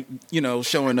anybody,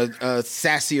 showing a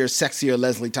sassier, sexier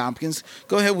Leslie Tompkins.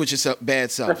 Go ahead with your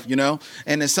bad self,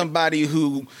 And as somebody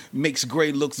who makes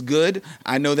gray looks good,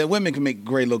 I know that women can make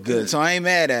gray look good, so I ain't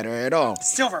mad at her at all.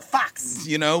 Silver Fox.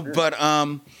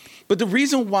 But the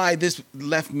reason why this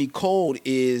left me cold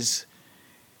is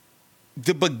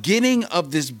the beginning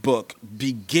of this book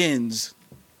begins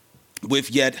with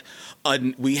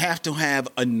we have to have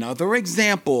another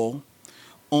example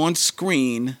on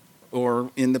screen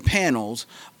or in the panels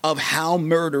of how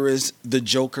murderous the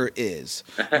Joker is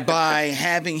by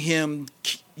having him,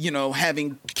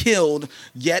 having killed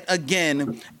yet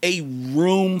again a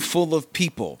room full of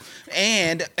people,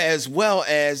 and as well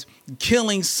as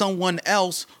killing someone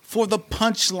else for the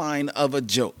punchline of a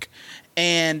joke.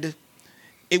 And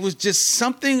it was just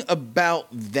something about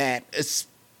that,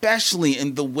 especially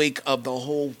in the wake of the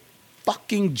whole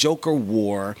fucking Joker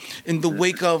war, in the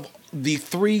wake of the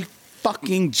 3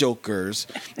 fucking Jokers,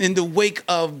 in the wake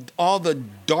of all the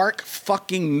dark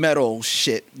fucking metal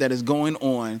shit that is going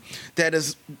on, that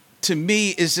is, to me,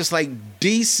 is just like,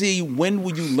 DC, when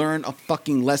will you learn a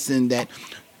fucking lesson that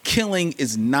killing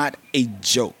is not a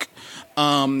joke?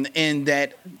 And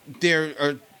that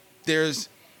there's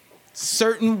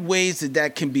certain ways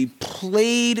that can be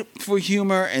played for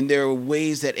humor, and there are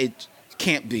ways that it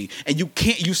can't be. And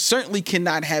you certainly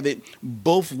cannot have it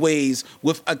both ways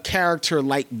with a character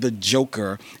like the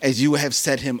Joker, as you have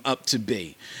set him up to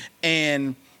be.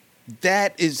 And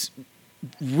that is,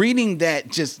 reading that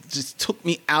just took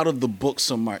me out of the book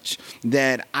so much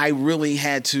that I really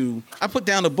I put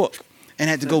down the book and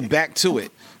had to go back to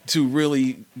it to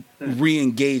really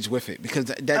re-engage with it, because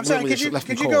that I'm sorry, really left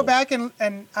me could you cold. go back and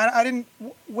I didn't,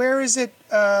 where is it,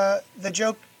 the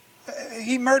joke,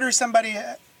 he murders somebody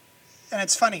and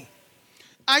it's funny?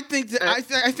 I think that I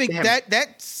think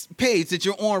that page that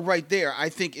you're on right there, I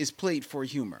think, is played for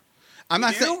humor. I'm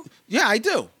not saying. Yeah, I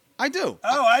do.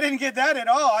 Oh, I didn't get that at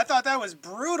all. I thought that was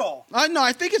brutal. No,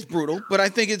 I think it's brutal, but I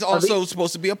think it's also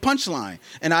supposed to be a punchline,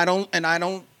 and I don't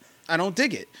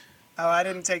dig it. Oh, I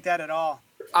didn't take that at all.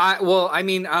 I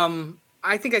think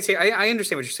I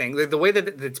understand what you're saying. The way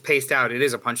that it's paced out, it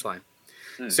is a punchline.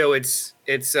 So it's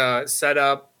set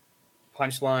up,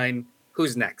 punchline.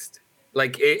 Who's next?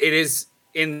 Like it is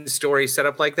in the story set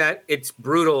up like that. It's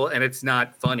brutal and it's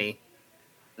not funny.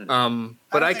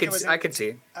 But I could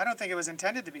see. I don't think it was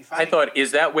intended to be funny. I thought,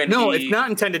 is that when it's not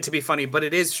intended to be funny, but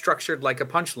it is structured like a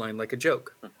punchline, like a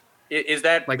joke. Is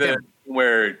that like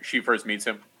where she first meets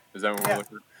him? Is that what we're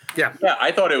looking at? Yeah. Yeah,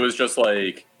 I thought it was just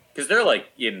like, because they're like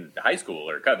in high school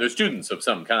or they're students of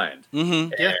some kind.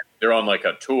 Mm-hmm. Yeah. They're on like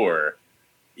a tour.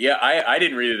 Yeah, I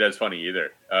didn't read it as funny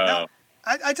either. No,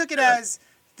 I took it as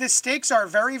the stakes are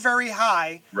very, very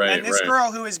high. Right, and this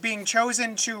girl who is being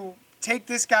chosen to take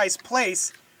this guy's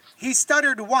place, he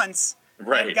stuttered once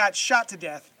and got shot to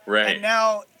death. Right. And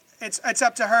now it's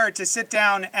up to her to sit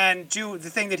down and do the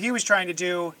thing that he was trying to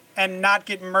do and not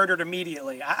get murdered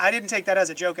immediately. I didn't take that as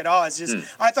a joke at all. It's just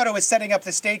I thought it was setting up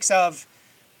the stakes of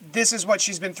this is what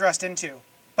she's been thrust into.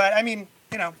 But I mean,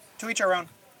 to each our own.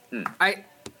 I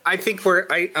think we're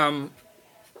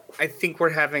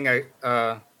having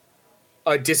a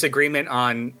disagreement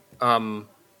on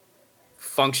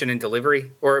function and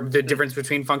delivery, or the difference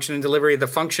between function and delivery. The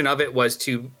function of it was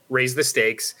to raise the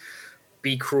stakes,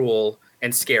 be cruel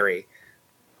and scary.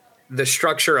 The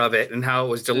structure of it and how it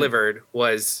was delivered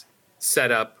was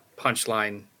set up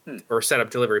punchline or set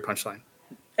up delivery punchline.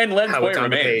 And Len's how point it's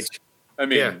on remains. the page. I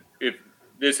mean, if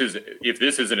this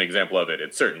is an example of it,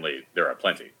 it's certainly there are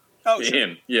plenty. Oh,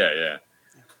 sure. Yeah.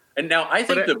 And now I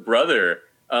think the brother,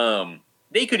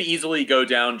 they could easily go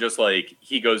down just like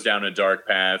he goes down a dark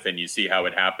path and you see how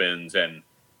it happens and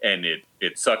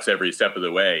it sucks every step of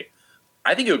the way.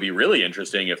 I think it would be really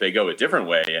interesting if they go a different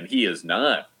way and he is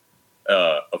not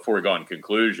a foregone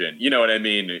conclusion. You know what I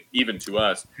mean? Even to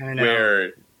us,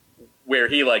 where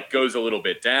he like goes a little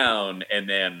bit down and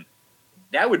then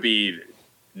that would be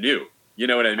new. You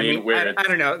know what I mean? I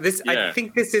don't know. I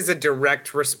think this is a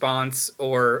direct response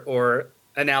or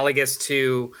analogous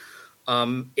to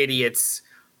idiots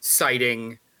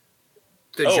citing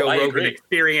the Joe Rogan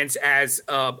Experience as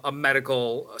a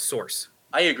medical source.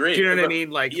 I agree. Do you know what I mean?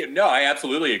 Like, no, I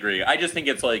absolutely agree. I just think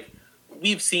it's like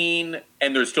we've seen,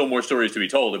 and there's still more stories to be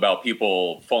told about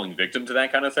people falling victim to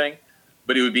that kind of thing.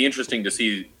 But it would be interesting to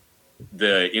see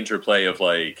the interplay of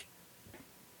like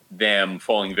them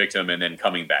falling victim and then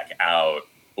coming back out,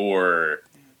 or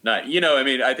not. You know, I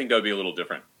mean, I think that would be a little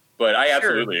different. But I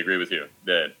absolutely agree with you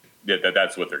that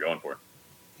that's what they're going for.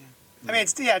 I mean,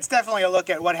 it's definitely a look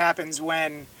at what happens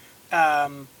when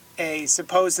a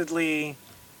supposedly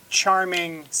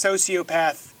charming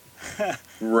sociopath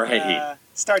Right.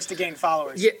 starts to gain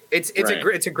followers. Yeah, it's Right.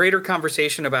 it's a greater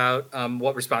conversation about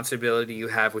what responsibility you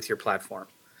have with your platform.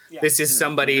 Yeah. This is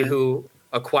somebody who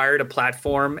acquired a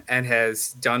platform and has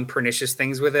done pernicious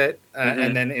things with it,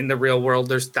 and then in the real world,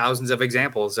 there's thousands of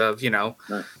examples of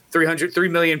 3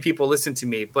 million people listen to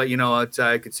me, but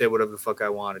I could say whatever the fuck I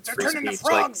want. It's They're free turning the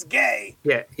speech. Like, frogs gay.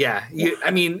 yeah.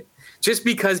 I mean, just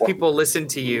because people listen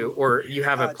to you or you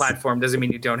have a platform doesn't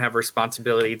mean you don't have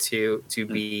responsibility to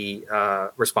be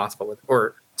responsible with,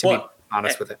 or to be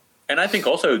honest with it. And I think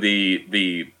also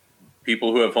the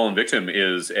people who have fallen victim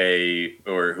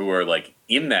or who are like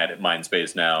in that mind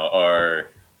space now are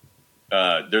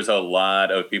there's a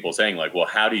lot of people saying like, well,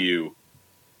 how do you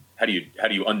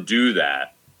undo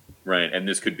that, right? And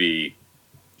this could be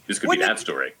that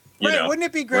story. Right? Wouldn't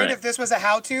it be great if this was a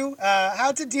how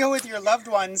to deal with your loved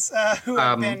ones who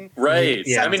have been right?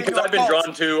 Yeah. I mean, because I've been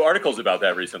drawn to articles about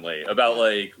that recently, about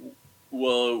like,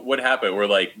 well, what happened? Where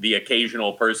like the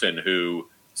occasional person who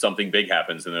something big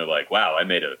happens and they're like, wow, I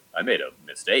made a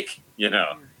mistake,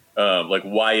 like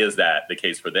why is that the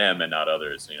case for them and not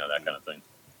others, that kind of thing.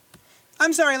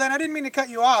 I'm sorry, Len, I didn't mean to cut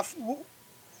you off.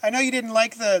 I know you didn't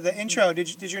like the intro.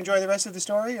 Did you enjoy the rest of the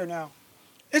story or no?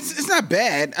 It's not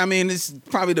bad. I mean, it's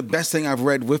probably the best thing I've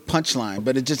read with Punchline,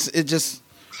 but it just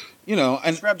and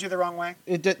It's rubbed you the wrong way.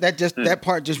 That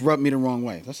part just rubbed me the wrong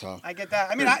way. That's all. I get that.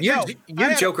 I mean,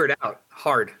 You're jokered out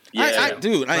hard. I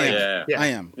am. Yeah. I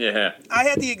am. Yeah. I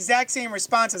had the exact same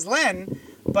response as Len,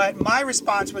 but my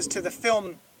response was to the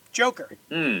film Joker.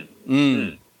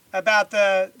 About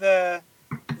the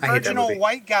I hate that virginal movie.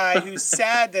 white guy who's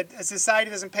sad that society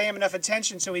doesn't pay him enough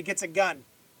attention, so he gets a gun.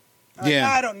 I'm like,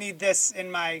 Yeah. I don't need this in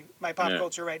my pop Yeah.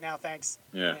 culture right now, thanks.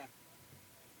 Yeah.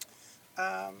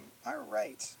 All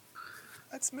right.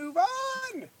 Let's move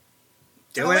on to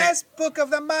Do the it. last book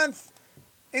of the month.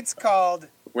 It's called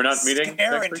We're not meeting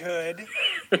next week?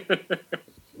 Scarenhood.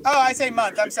 Oh, I say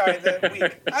month. I'm sorry, the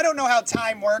week. I don't know how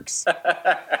time works.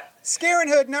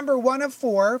 Scarenhood, number 1 of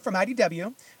 4 from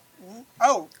IDW.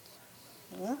 Oh,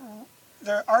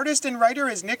 the artist and writer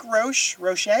is Nick Roche,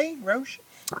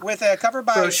 with a cover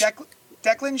by Roche.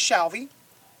 Declan Shalvey.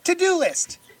 To-do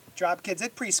list. Drop kids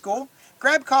at preschool.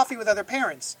 Grab coffee with other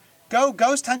parents. Go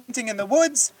ghost hunting in the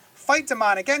woods. Fight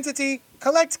demonic entity.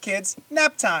 Collect kids.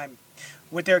 Nap time.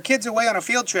 With their kids away on a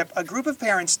field trip, a group of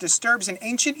parents disturbs an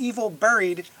ancient evil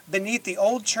buried beneath the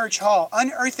old church hall,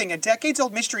 unearthing a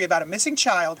decades-old mystery about a missing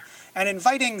child and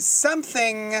inviting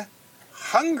something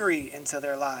hungry into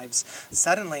their lives.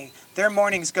 Suddenly, their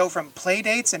mornings go from play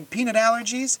dates and peanut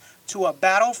allergies to a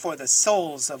battle for the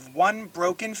souls of one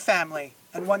broken family,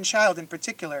 and one child in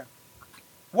particular.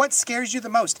 What scares you the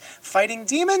most, fighting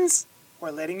demons or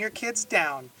letting your kids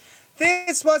down?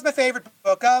 This was my favorite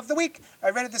book of the week. I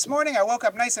read it this morning. I woke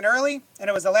up nice and early, and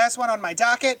it was the last one on my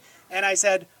docket. And I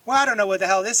said, well, I don't know what the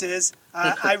hell this is.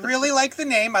 I really like the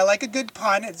name. I like a good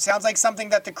pun. It sounds like something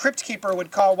that the Crypt Keeper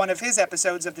would call one of his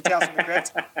episodes of the Tales from the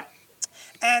Crypt.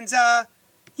 And,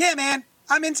 yeah, man,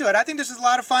 I'm into it. I think this is a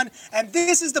lot of fun. And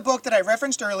this is the book that I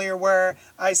referenced earlier where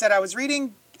I said I was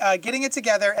reading Getting It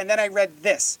Together, and then I read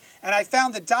this. And I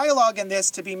found the dialogue in this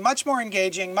to be much more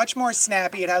engaging, much more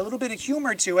snappy. It had a little bit of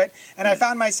humor to it, and I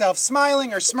found myself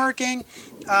smiling or smirking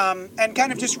and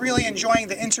kind of just really enjoying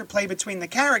the interplay between the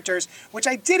characters, which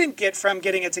I didn't get from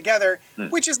Getting It Together,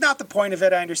 which is not the point of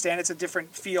it, I understand. It's a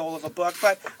different feel of a book,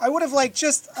 but I would have liked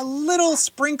just a little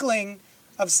sprinkling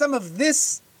of some of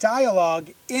this dialogue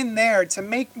in there to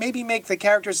maybe make the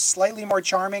characters slightly more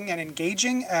charming and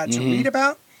engaging to read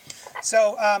about.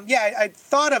 So, yeah, I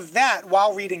thought of that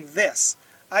while reading this.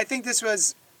 I think this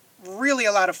was really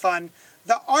a lot of fun.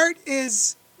 The art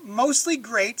is mostly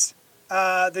great.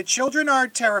 The children are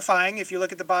terrifying if you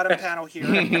look at the bottom panel here.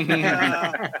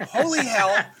 Holy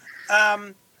hell.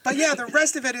 But yeah, the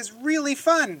rest of it is really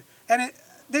fun. And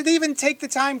they even take the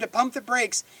time to pump the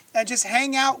brakes and just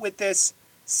hang out with this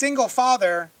single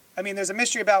father. I mean, there's a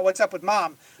mystery about what's up with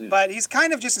mom, but he's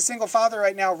kind of just a single father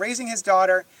right now, raising his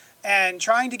daughter and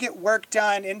trying to get work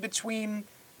done in between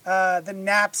the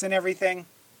naps and everything.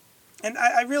 And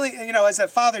I really, as a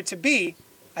father-to-be,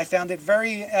 I found it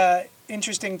very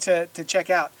interesting to check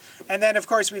out. And then, of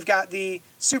course, we've got the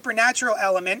supernatural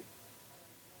element,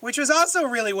 which was also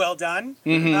really well done.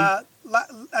 A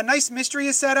nice mystery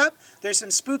is set up. There's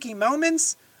some spooky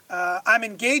moments. I'm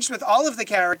engaged with all of the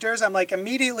characters. I'm like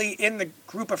immediately in the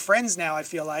group of friends now, I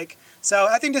feel like. So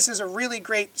I think this is a really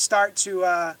great start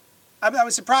to... I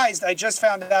was surprised. I just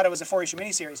found out it was a 4-issue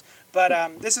miniseries.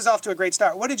 But this is off to a great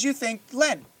start. What did you think,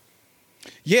 Len?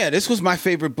 Yeah, this was my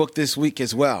favorite book this week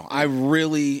as well. I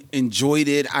really enjoyed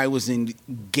it. I was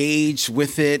engaged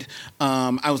with it.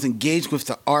 I was engaged with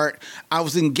the art. I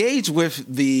was engaged with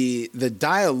the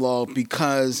dialogue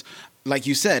because, like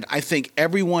you said, I think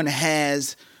everyone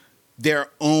has their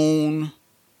own,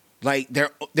 like their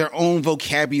own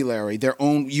vocabulary, their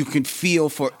own. You can feel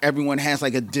for everyone has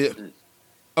like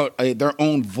their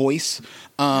own voice.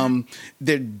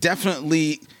 They're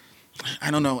definitely.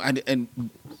 I don't know, and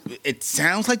it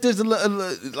sounds like there's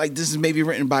like this is maybe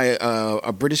written by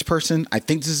a British person. I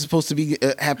think this is supposed to be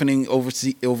happening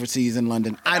overseas in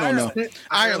London. I don't know.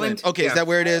 Ireland. Okay, yeah. Is that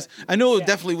where it is? I know it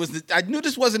definitely was. I knew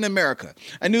this wasn't America.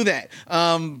 I knew that,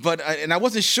 but I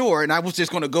wasn't sure, and I was just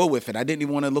going to go with it. I didn't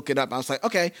even want to look it up. I was like,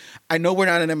 okay, I know we're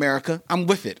not in America. I'm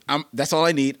with it. That's all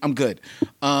I need. I'm good.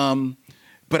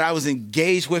 But I was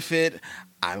engaged with it.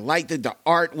 I liked it. The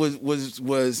art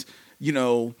was. You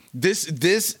know,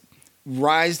 this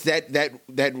rise that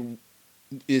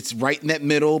it's right in that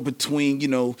middle between, you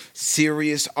know,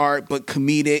 serious art but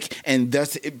comedic, and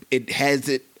thus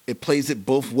it plays it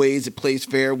both ways. It plays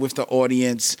fair with the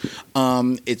audience.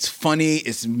 It's funny.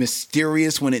 It's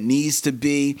mysterious when it needs to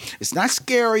be. It's not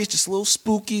scary. It's just a little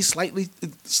spooky, slightly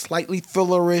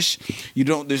thrillerish.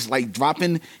 There's like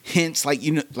dropping hints, like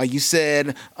like you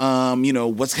said. You know,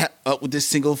 what's up with this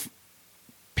single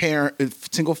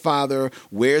father,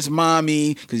 where's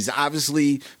mommy? Because he's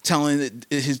obviously telling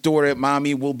his daughter that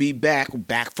mommy will be back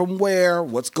from where?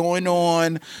 What's going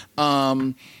on?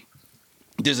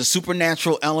 There's a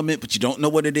supernatural element, but you don't know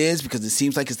what it is because it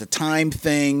seems like it's a time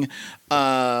thing.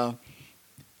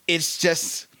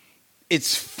 It's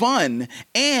fun.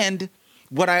 And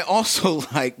what I also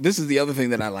like, this is the other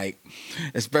thing that I like,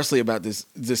 especially about this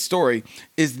story,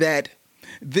 is that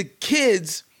the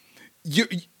kids,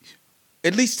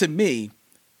 at least to me,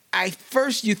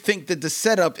 you think that the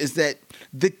setup is that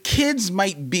the kids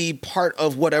might be part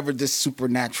of whatever this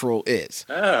supernatural is.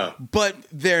 Oh. But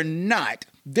they're not.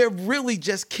 They're really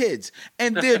just kids.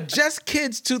 And they're just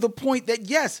kids to the point that,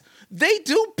 yes, they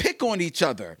do pick on each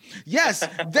other. Yes,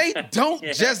 they don't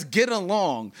just get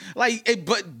along. Like,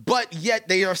 but yet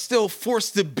they are still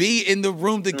forced to be in the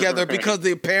room together because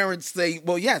their parents say,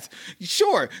 well, yes,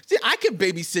 sure. See, I can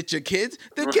babysit your kids.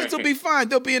 The kids will be fine.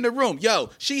 They'll be in the room.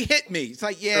 Yo, she hit me. It's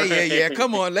like, yeah.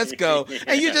 Come on, let's go.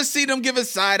 And you just see them giving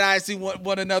side eyes to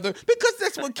one another because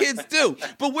that's what kids do.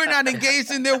 But we're not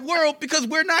engaged in their world because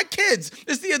we're not kids.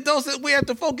 It's the adults that we have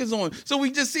to focus on. So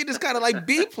we just see this kind of like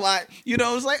B plot, you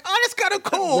know, it's like, oh, that's kind of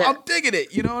cool. Yeah. I'm digging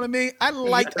it. You know what I mean? I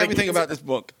liked everything about this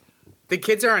book. The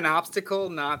kids are an obstacle,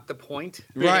 not the point.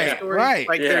 Right. Right.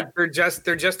 Like they're just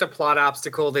a plot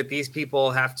obstacle that these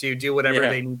people have to do whatever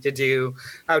they need to do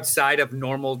outside of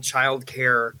normal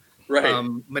childcare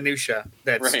minutia.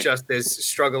 That's just is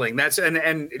struggling. That's and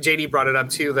JD brought it up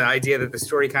too. The idea that the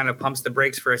story kind of pumps the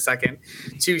brakes for a second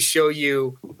to show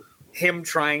you him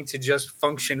trying to just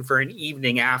function for an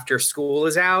evening after school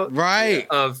is out. Right.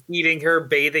 Of feeding her,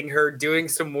 bathing her, doing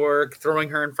some work, throwing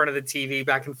her in front of the TV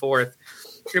back and forth.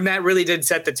 And that really did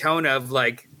set the tone of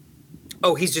like,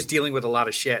 oh, he's just dealing with a lot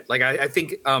of shit. Like I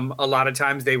think a lot of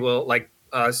times they will like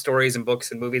stories and books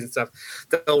and movies and stuff,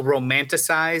 they'll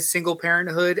romanticize single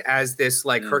parenthood as this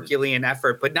like Herculean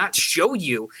effort, but not show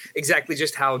you exactly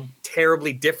just how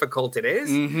terribly difficult it is.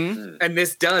 Mm-hmm. And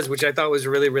this does, which I thought was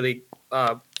really, really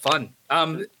fun.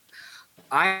 I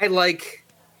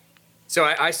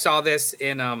saw this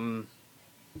in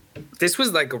this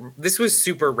was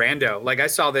super rando. Like I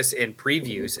saw this in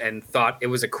previews and thought it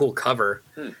was a cool cover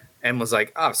and was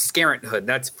like, oh, Scarenthood,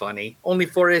 that's funny. Only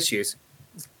 4 issues.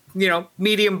 You know,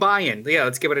 medium buy-in. Yeah,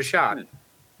 let's give it a shot.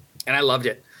 And I loved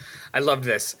it. I loved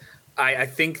this. I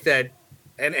think that,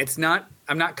 and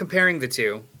I'm not comparing the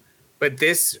two, but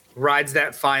this rides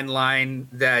that fine line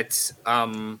that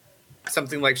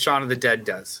something like Shaun of the Dead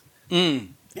does. Yeah.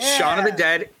 Shaun of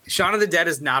the Dead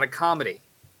is not a comedy.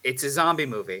 It's a zombie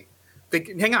movie.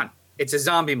 Hang on. It's a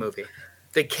zombie movie.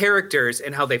 The characters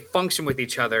and how they function with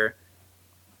each other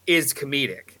is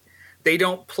comedic. They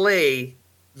don't play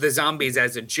the zombies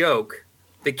as a joke.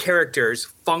 The characters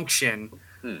function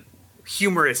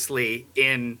humorously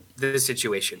in the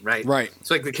situation, right? Right.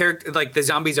 So like the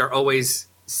zombies are always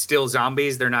still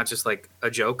zombies. They're not just like a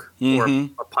joke or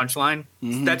a punchline.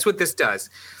 Mm-hmm. That's what this does.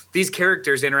 These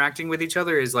characters interacting with each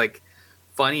other is like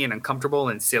funny and uncomfortable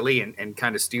and silly and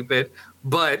kind of stupid.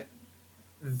 But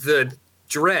the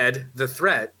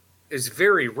threat is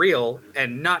very real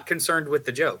and not concerned with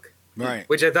the joke. Right.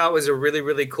 Which I thought was a really,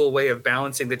 really cool way of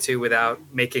balancing the two without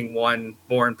making one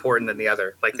more important than the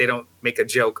other. Like they don't make a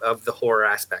joke of the horror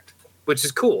aspect, which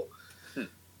is cool.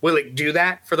 Will it do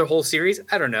that for the whole series?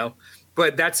 I don't know.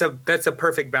 but that's a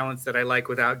perfect balance that I like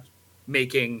without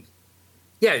making.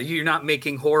 Yeah, you're not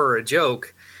making horror a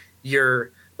joke.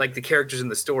 You're like the characters in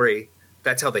the story.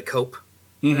 That's how they cope.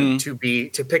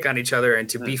 To pick on each other and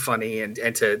to be funny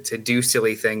and to do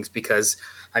silly things, because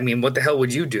I mean, what the hell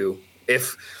would you do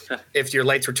if your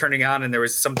lights were turning on and there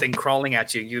was something crawling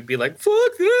at you? You'd be like,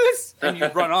 fuck this, and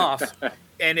you'd run off,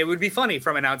 and it would be funny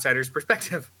from an outsider's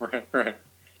perspective. Right.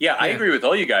 Yeah, I agree with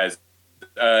all you guys.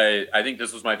 I think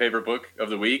this was my favorite book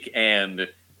of the week, and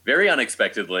very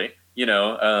unexpectedly,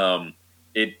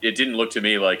 it didn't look to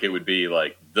me like it would be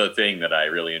like the thing that I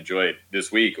really enjoyed this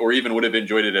week, or even would have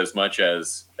enjoyed it as much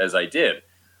as I did.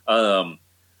 I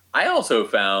also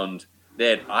found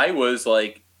that I was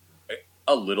like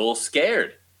a little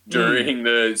scared during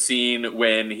the scene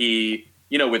when he,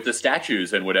 with the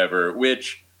statues and whatever,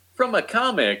 which from a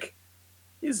comic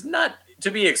is not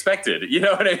to be expected. You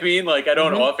know what I mean? Like, I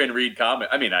don't often read comics.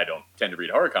 I mean, I don't tend to read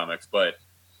horror comics, but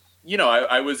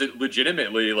I was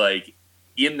legitimately like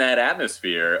in that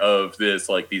atmosphere of this,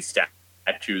 like these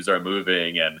statues are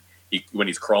moving, and when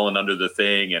he's crawling under the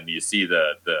thing, and you see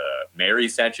the Mary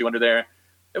statue under there,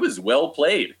 it was well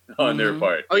played on their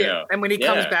part. Oh yeah, and when he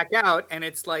comes back out, and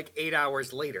it's like 8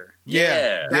 hours later.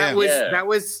 That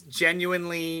was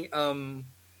genuinely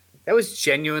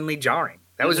jarring.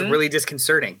 That was really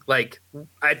disconcerting. Like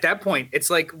at that point, it's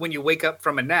like when you wake up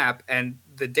from a nap and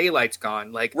the daylight's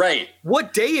gone. Like, right?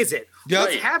 What day is it? Yep.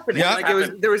 What's happening? Yep.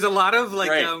 Like there was a lot of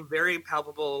like very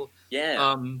palpable. It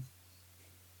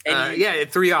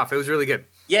threw you off. It was really good.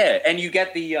 Yeah, and you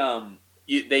get the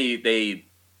they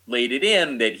laid it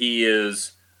in that he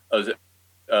is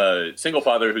a single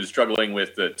father who's struggling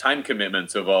with the time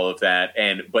commitments of all of that,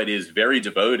 but is very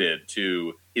devoted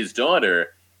to his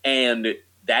daughter, and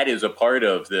that is a part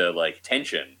of the like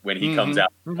tension when he comes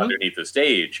out underneath the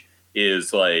stage.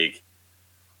 Is like,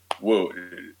 whoa,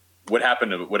 what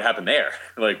happened there?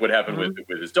 Like, what happened with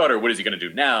his daughter? What is he going to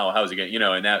do now? How is he going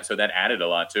to, and that, so that added a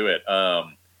lot to it.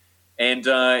 I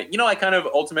kind of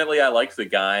ultimately I liked the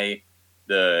guy,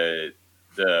 the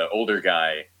older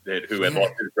guy who had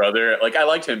lost his brother. Like, I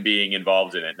liked him being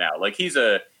involved in it now. Like, he's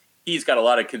got a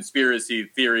lot of conspiracy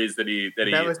theories that he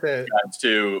adds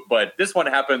to, but this one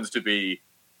happens to be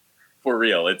for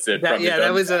real.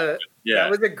 That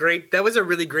was a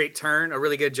really great turn, a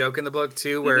really good joke in the book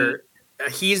too, where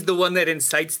he's the one that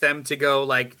incites them to go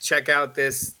like check out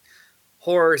this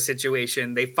horror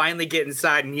situation. They finally get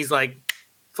inside, and he's like,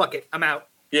 "Fuck it, I'm out.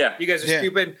 Yeah, you guys are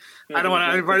stupid. I don't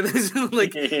want to be part of this."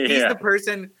 Like he's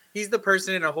the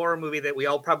person in a horror movie that we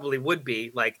all probably would be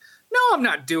like, "No, I'm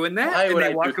not doing that," and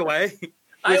they walk away. Which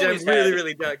I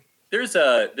really dug. There's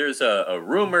a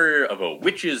rumor of a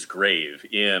witch's grave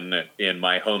in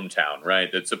my hometown, right?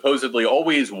 That's supposedly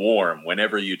always warm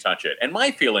whenever you touch it. And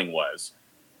my feeling was,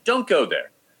 don't go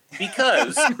there,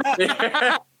 because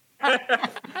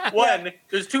one,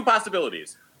 there's two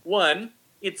possibilities. One,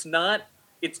 it's not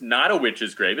a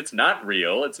witch's grave. It's not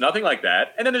real. It's nothing like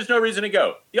that. And then there's no reason to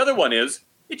go. The other one is,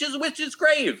 it's just a witch's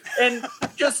grave, and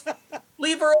just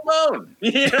leave her alone.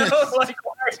 Like,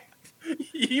 why?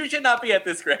 You should not be at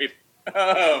this grave.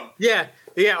 All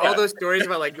those stories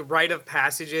about like rite of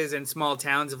passages in small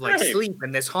towns of like sleep in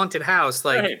this haunted house.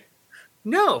 Like,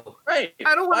 no, I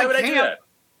don't want to camp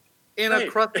in a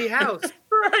crusty house.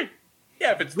 Right?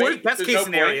 Yeah, if it's fake, best case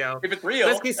scenario. If it's real,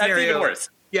 that's even worse.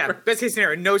 Yeah, best case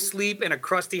scenario: no sleep in a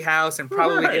crusty house, and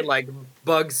probably get like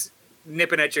bugs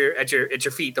nipping at your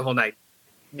feet the whole night.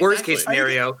 Worst case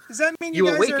scenario: does that mean you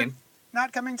guys awaken. are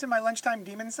not coming to my lunchtime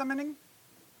demon summoning?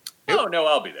 Oh, no,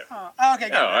 I'll be there. Oh, okay.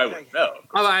 No, I would. No.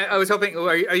 I was hoping.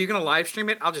 Are you going to live stream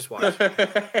it? I'll just watch.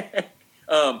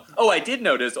 I did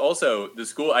notice also the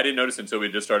school. I didn't notice until we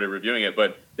just started reviewing it,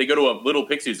 but they go to a Little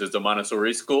Pixies as a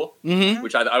Montessori school,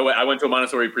 which I went to a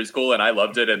Montessori preschool and I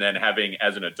loved it. And then having,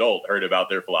 as an adult, heard about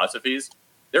their philosophies,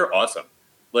 they're awesome.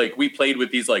 Like, we played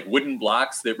with these like wooden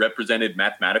blocks that represented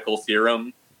mathematical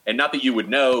theorem, and not that you would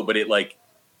know, but it like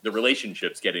the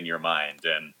relationships get in your mind.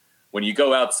 And when you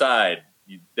go outside,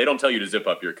 they don't tell you to zip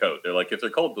up your coat. They're like, if they're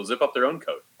cold, they'll zip up their own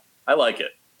coat. I like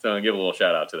it. So I'll give a little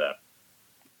shout out to that.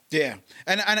 Yeah.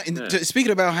 And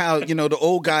speaking about how, the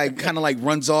old guy kind of like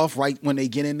runs off right when they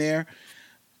get in there,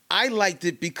 I liked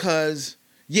it because,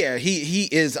 he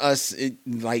is us. He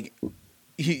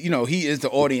is the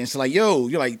audience. Like, yo,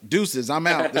 you're like, deuces, I'm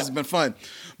out. This has been fun.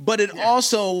 But it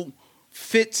also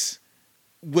fits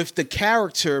with the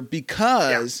character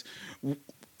because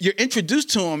you're introduced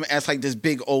to him as like this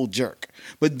big old jerk,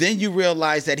 but then you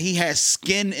realize that he has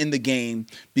skin in the game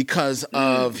because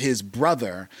of his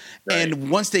brother. Right.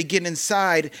 And once they get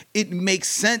inside, it makes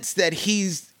sense that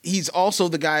he's also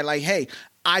the guy like, hey,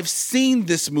 I've seen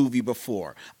this movie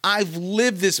before. I've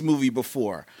lived this movie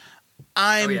before.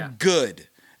 I'm good.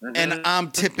 And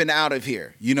I'm tipping out of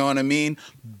here. You know what I mean?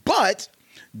 But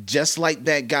just like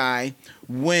that guy,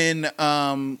 when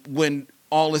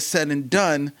all is said and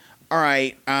done, all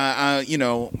right,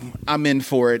 I'm in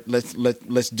for it.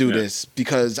 Let's do this,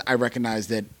 because I recognize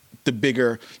that the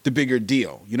bigger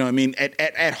deal. You know what I mean?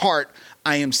 At heart,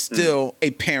 I am still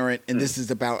a parent, and this is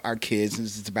about our kids, and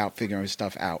this is about figuring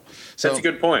stuff out. So that's a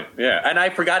good point. Yeah, and I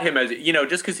forgot him as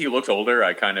just because he looks older,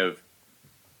 I kind of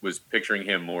was picturing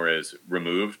him more as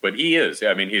removed, but he is.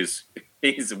 I mean, he's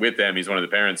with them. He's one of the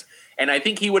parents, and I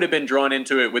think he would have been drawn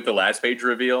into it with the last page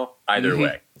reveal either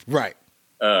way. Right.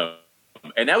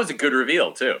 And that was a good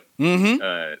reveal too.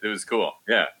 It was cool.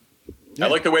 Yeah. I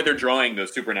like the way they're drawing the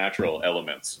supernatural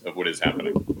elements of what is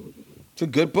happening. It's a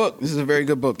good book. This is a very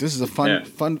good book. This is a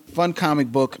fun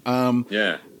comic book.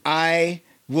 I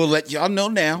will let y'all know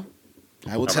now.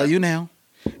 I will tell you now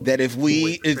that if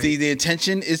the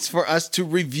intention is for us to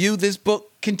review this book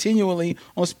continually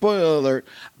on Spoiler Alert,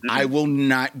 I will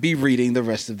not be reading the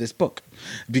rest of this book,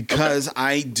 because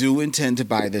I do intend to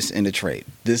buy this in a trade.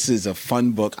 This is a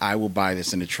fun book. I will buy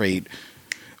this in a trade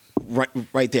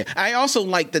right there. I also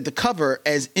like that the cover,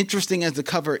 as interesting as the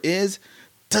cover is,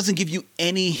 doesn't give you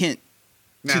any hint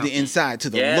to the inside, to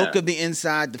the look of the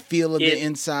inside, the feel of the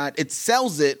inside. It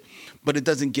sells it, but it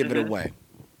doesn't give it away.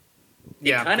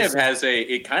 Yeah,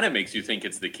 it kind of makes you think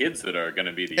it's the kids that are going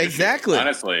to be the exactly issue,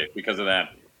 honestly, because of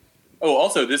that. Oh,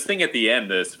 also this thing at the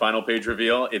end, this final page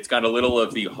reveal, it's got a little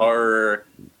of the horror.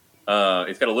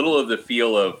 It's got a little of the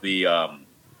feel of the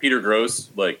Peter Gross,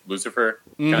 like Lucifer,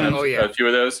 kind of a few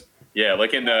of those. Yeah,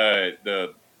 like in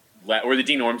the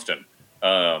Dean Ormston.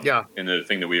 In the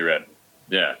thing that we read.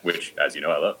 Yeah, which, as you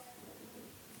know, I love.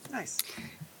 Nice.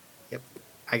 Yep.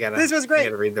 This was great. I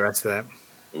gotta read the rest of that.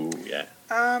 Ooh, yeah.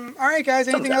 All right, guys.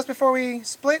 Anything else before we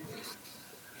split?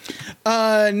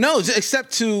 No,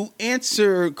 except to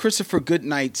answer Christopher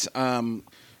Goodnight's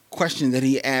question that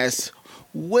he asked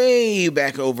way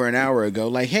back over an hour ago.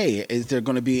 Like, hey, is there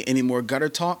going to be any more gutter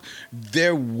talk?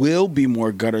 There will be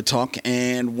more gutter talk.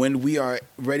 And when we are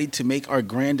ready to make our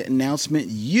grand announcement,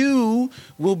 you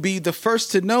will be the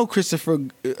first to know, Christopher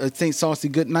St. Saucy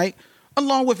Goodnight,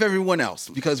 along with everyone else,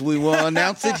 because we will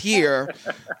announce it here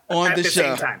on the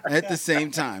show at the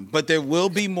same time. But there will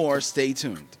be more. Stay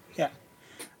tuned. Yeah.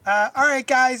 All right,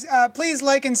 guys. Please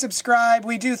like and subscribe.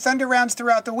 We do Thunder Rounds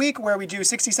throughout the week, where we do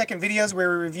 60-second videos where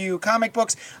we review comic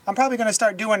books. I'm probably going to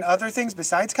start doing other things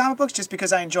besides comic books, just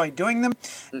because I enjoy doing them.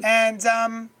 And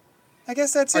I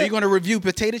guess that's it. Are you going to review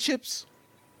potato chips?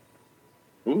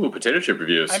 Ooh, potato chip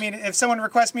reviews. I mean, if someone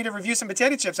requests me to review some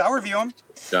potato chips, I'll review them.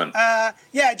 Done.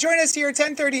 Join us here at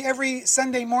 10:30 every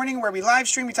Sunday morning, where we live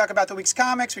stream. We talk about the week's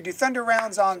comics. We do Thunder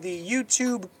Rounds on the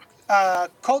YouTube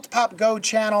Cult Pop Go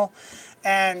channel.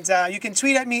 And you can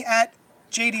tweet at me at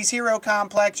JD's Hero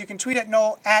Complex. You can tweet at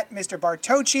Noel at Mr.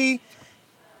 Bartocci.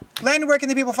 Len, where can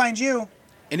the people find you?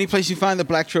 Any place you find the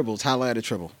Black Tribbles, holla at a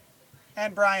Tribble.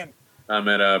 And Brian. I'm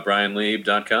at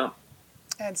brianlieb.com.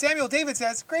 And Samuel David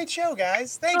says, great show,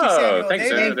 guys. Thank you, Samuel thanks,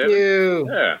 David. Samuel David.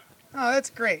 Yeah. Oh, that's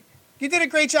great. You did a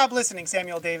great job listening,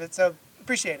 Samuel David, so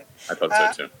appreciate it. I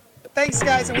thought so, too. Thanks,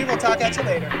 guys, and we will talk at you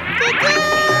later.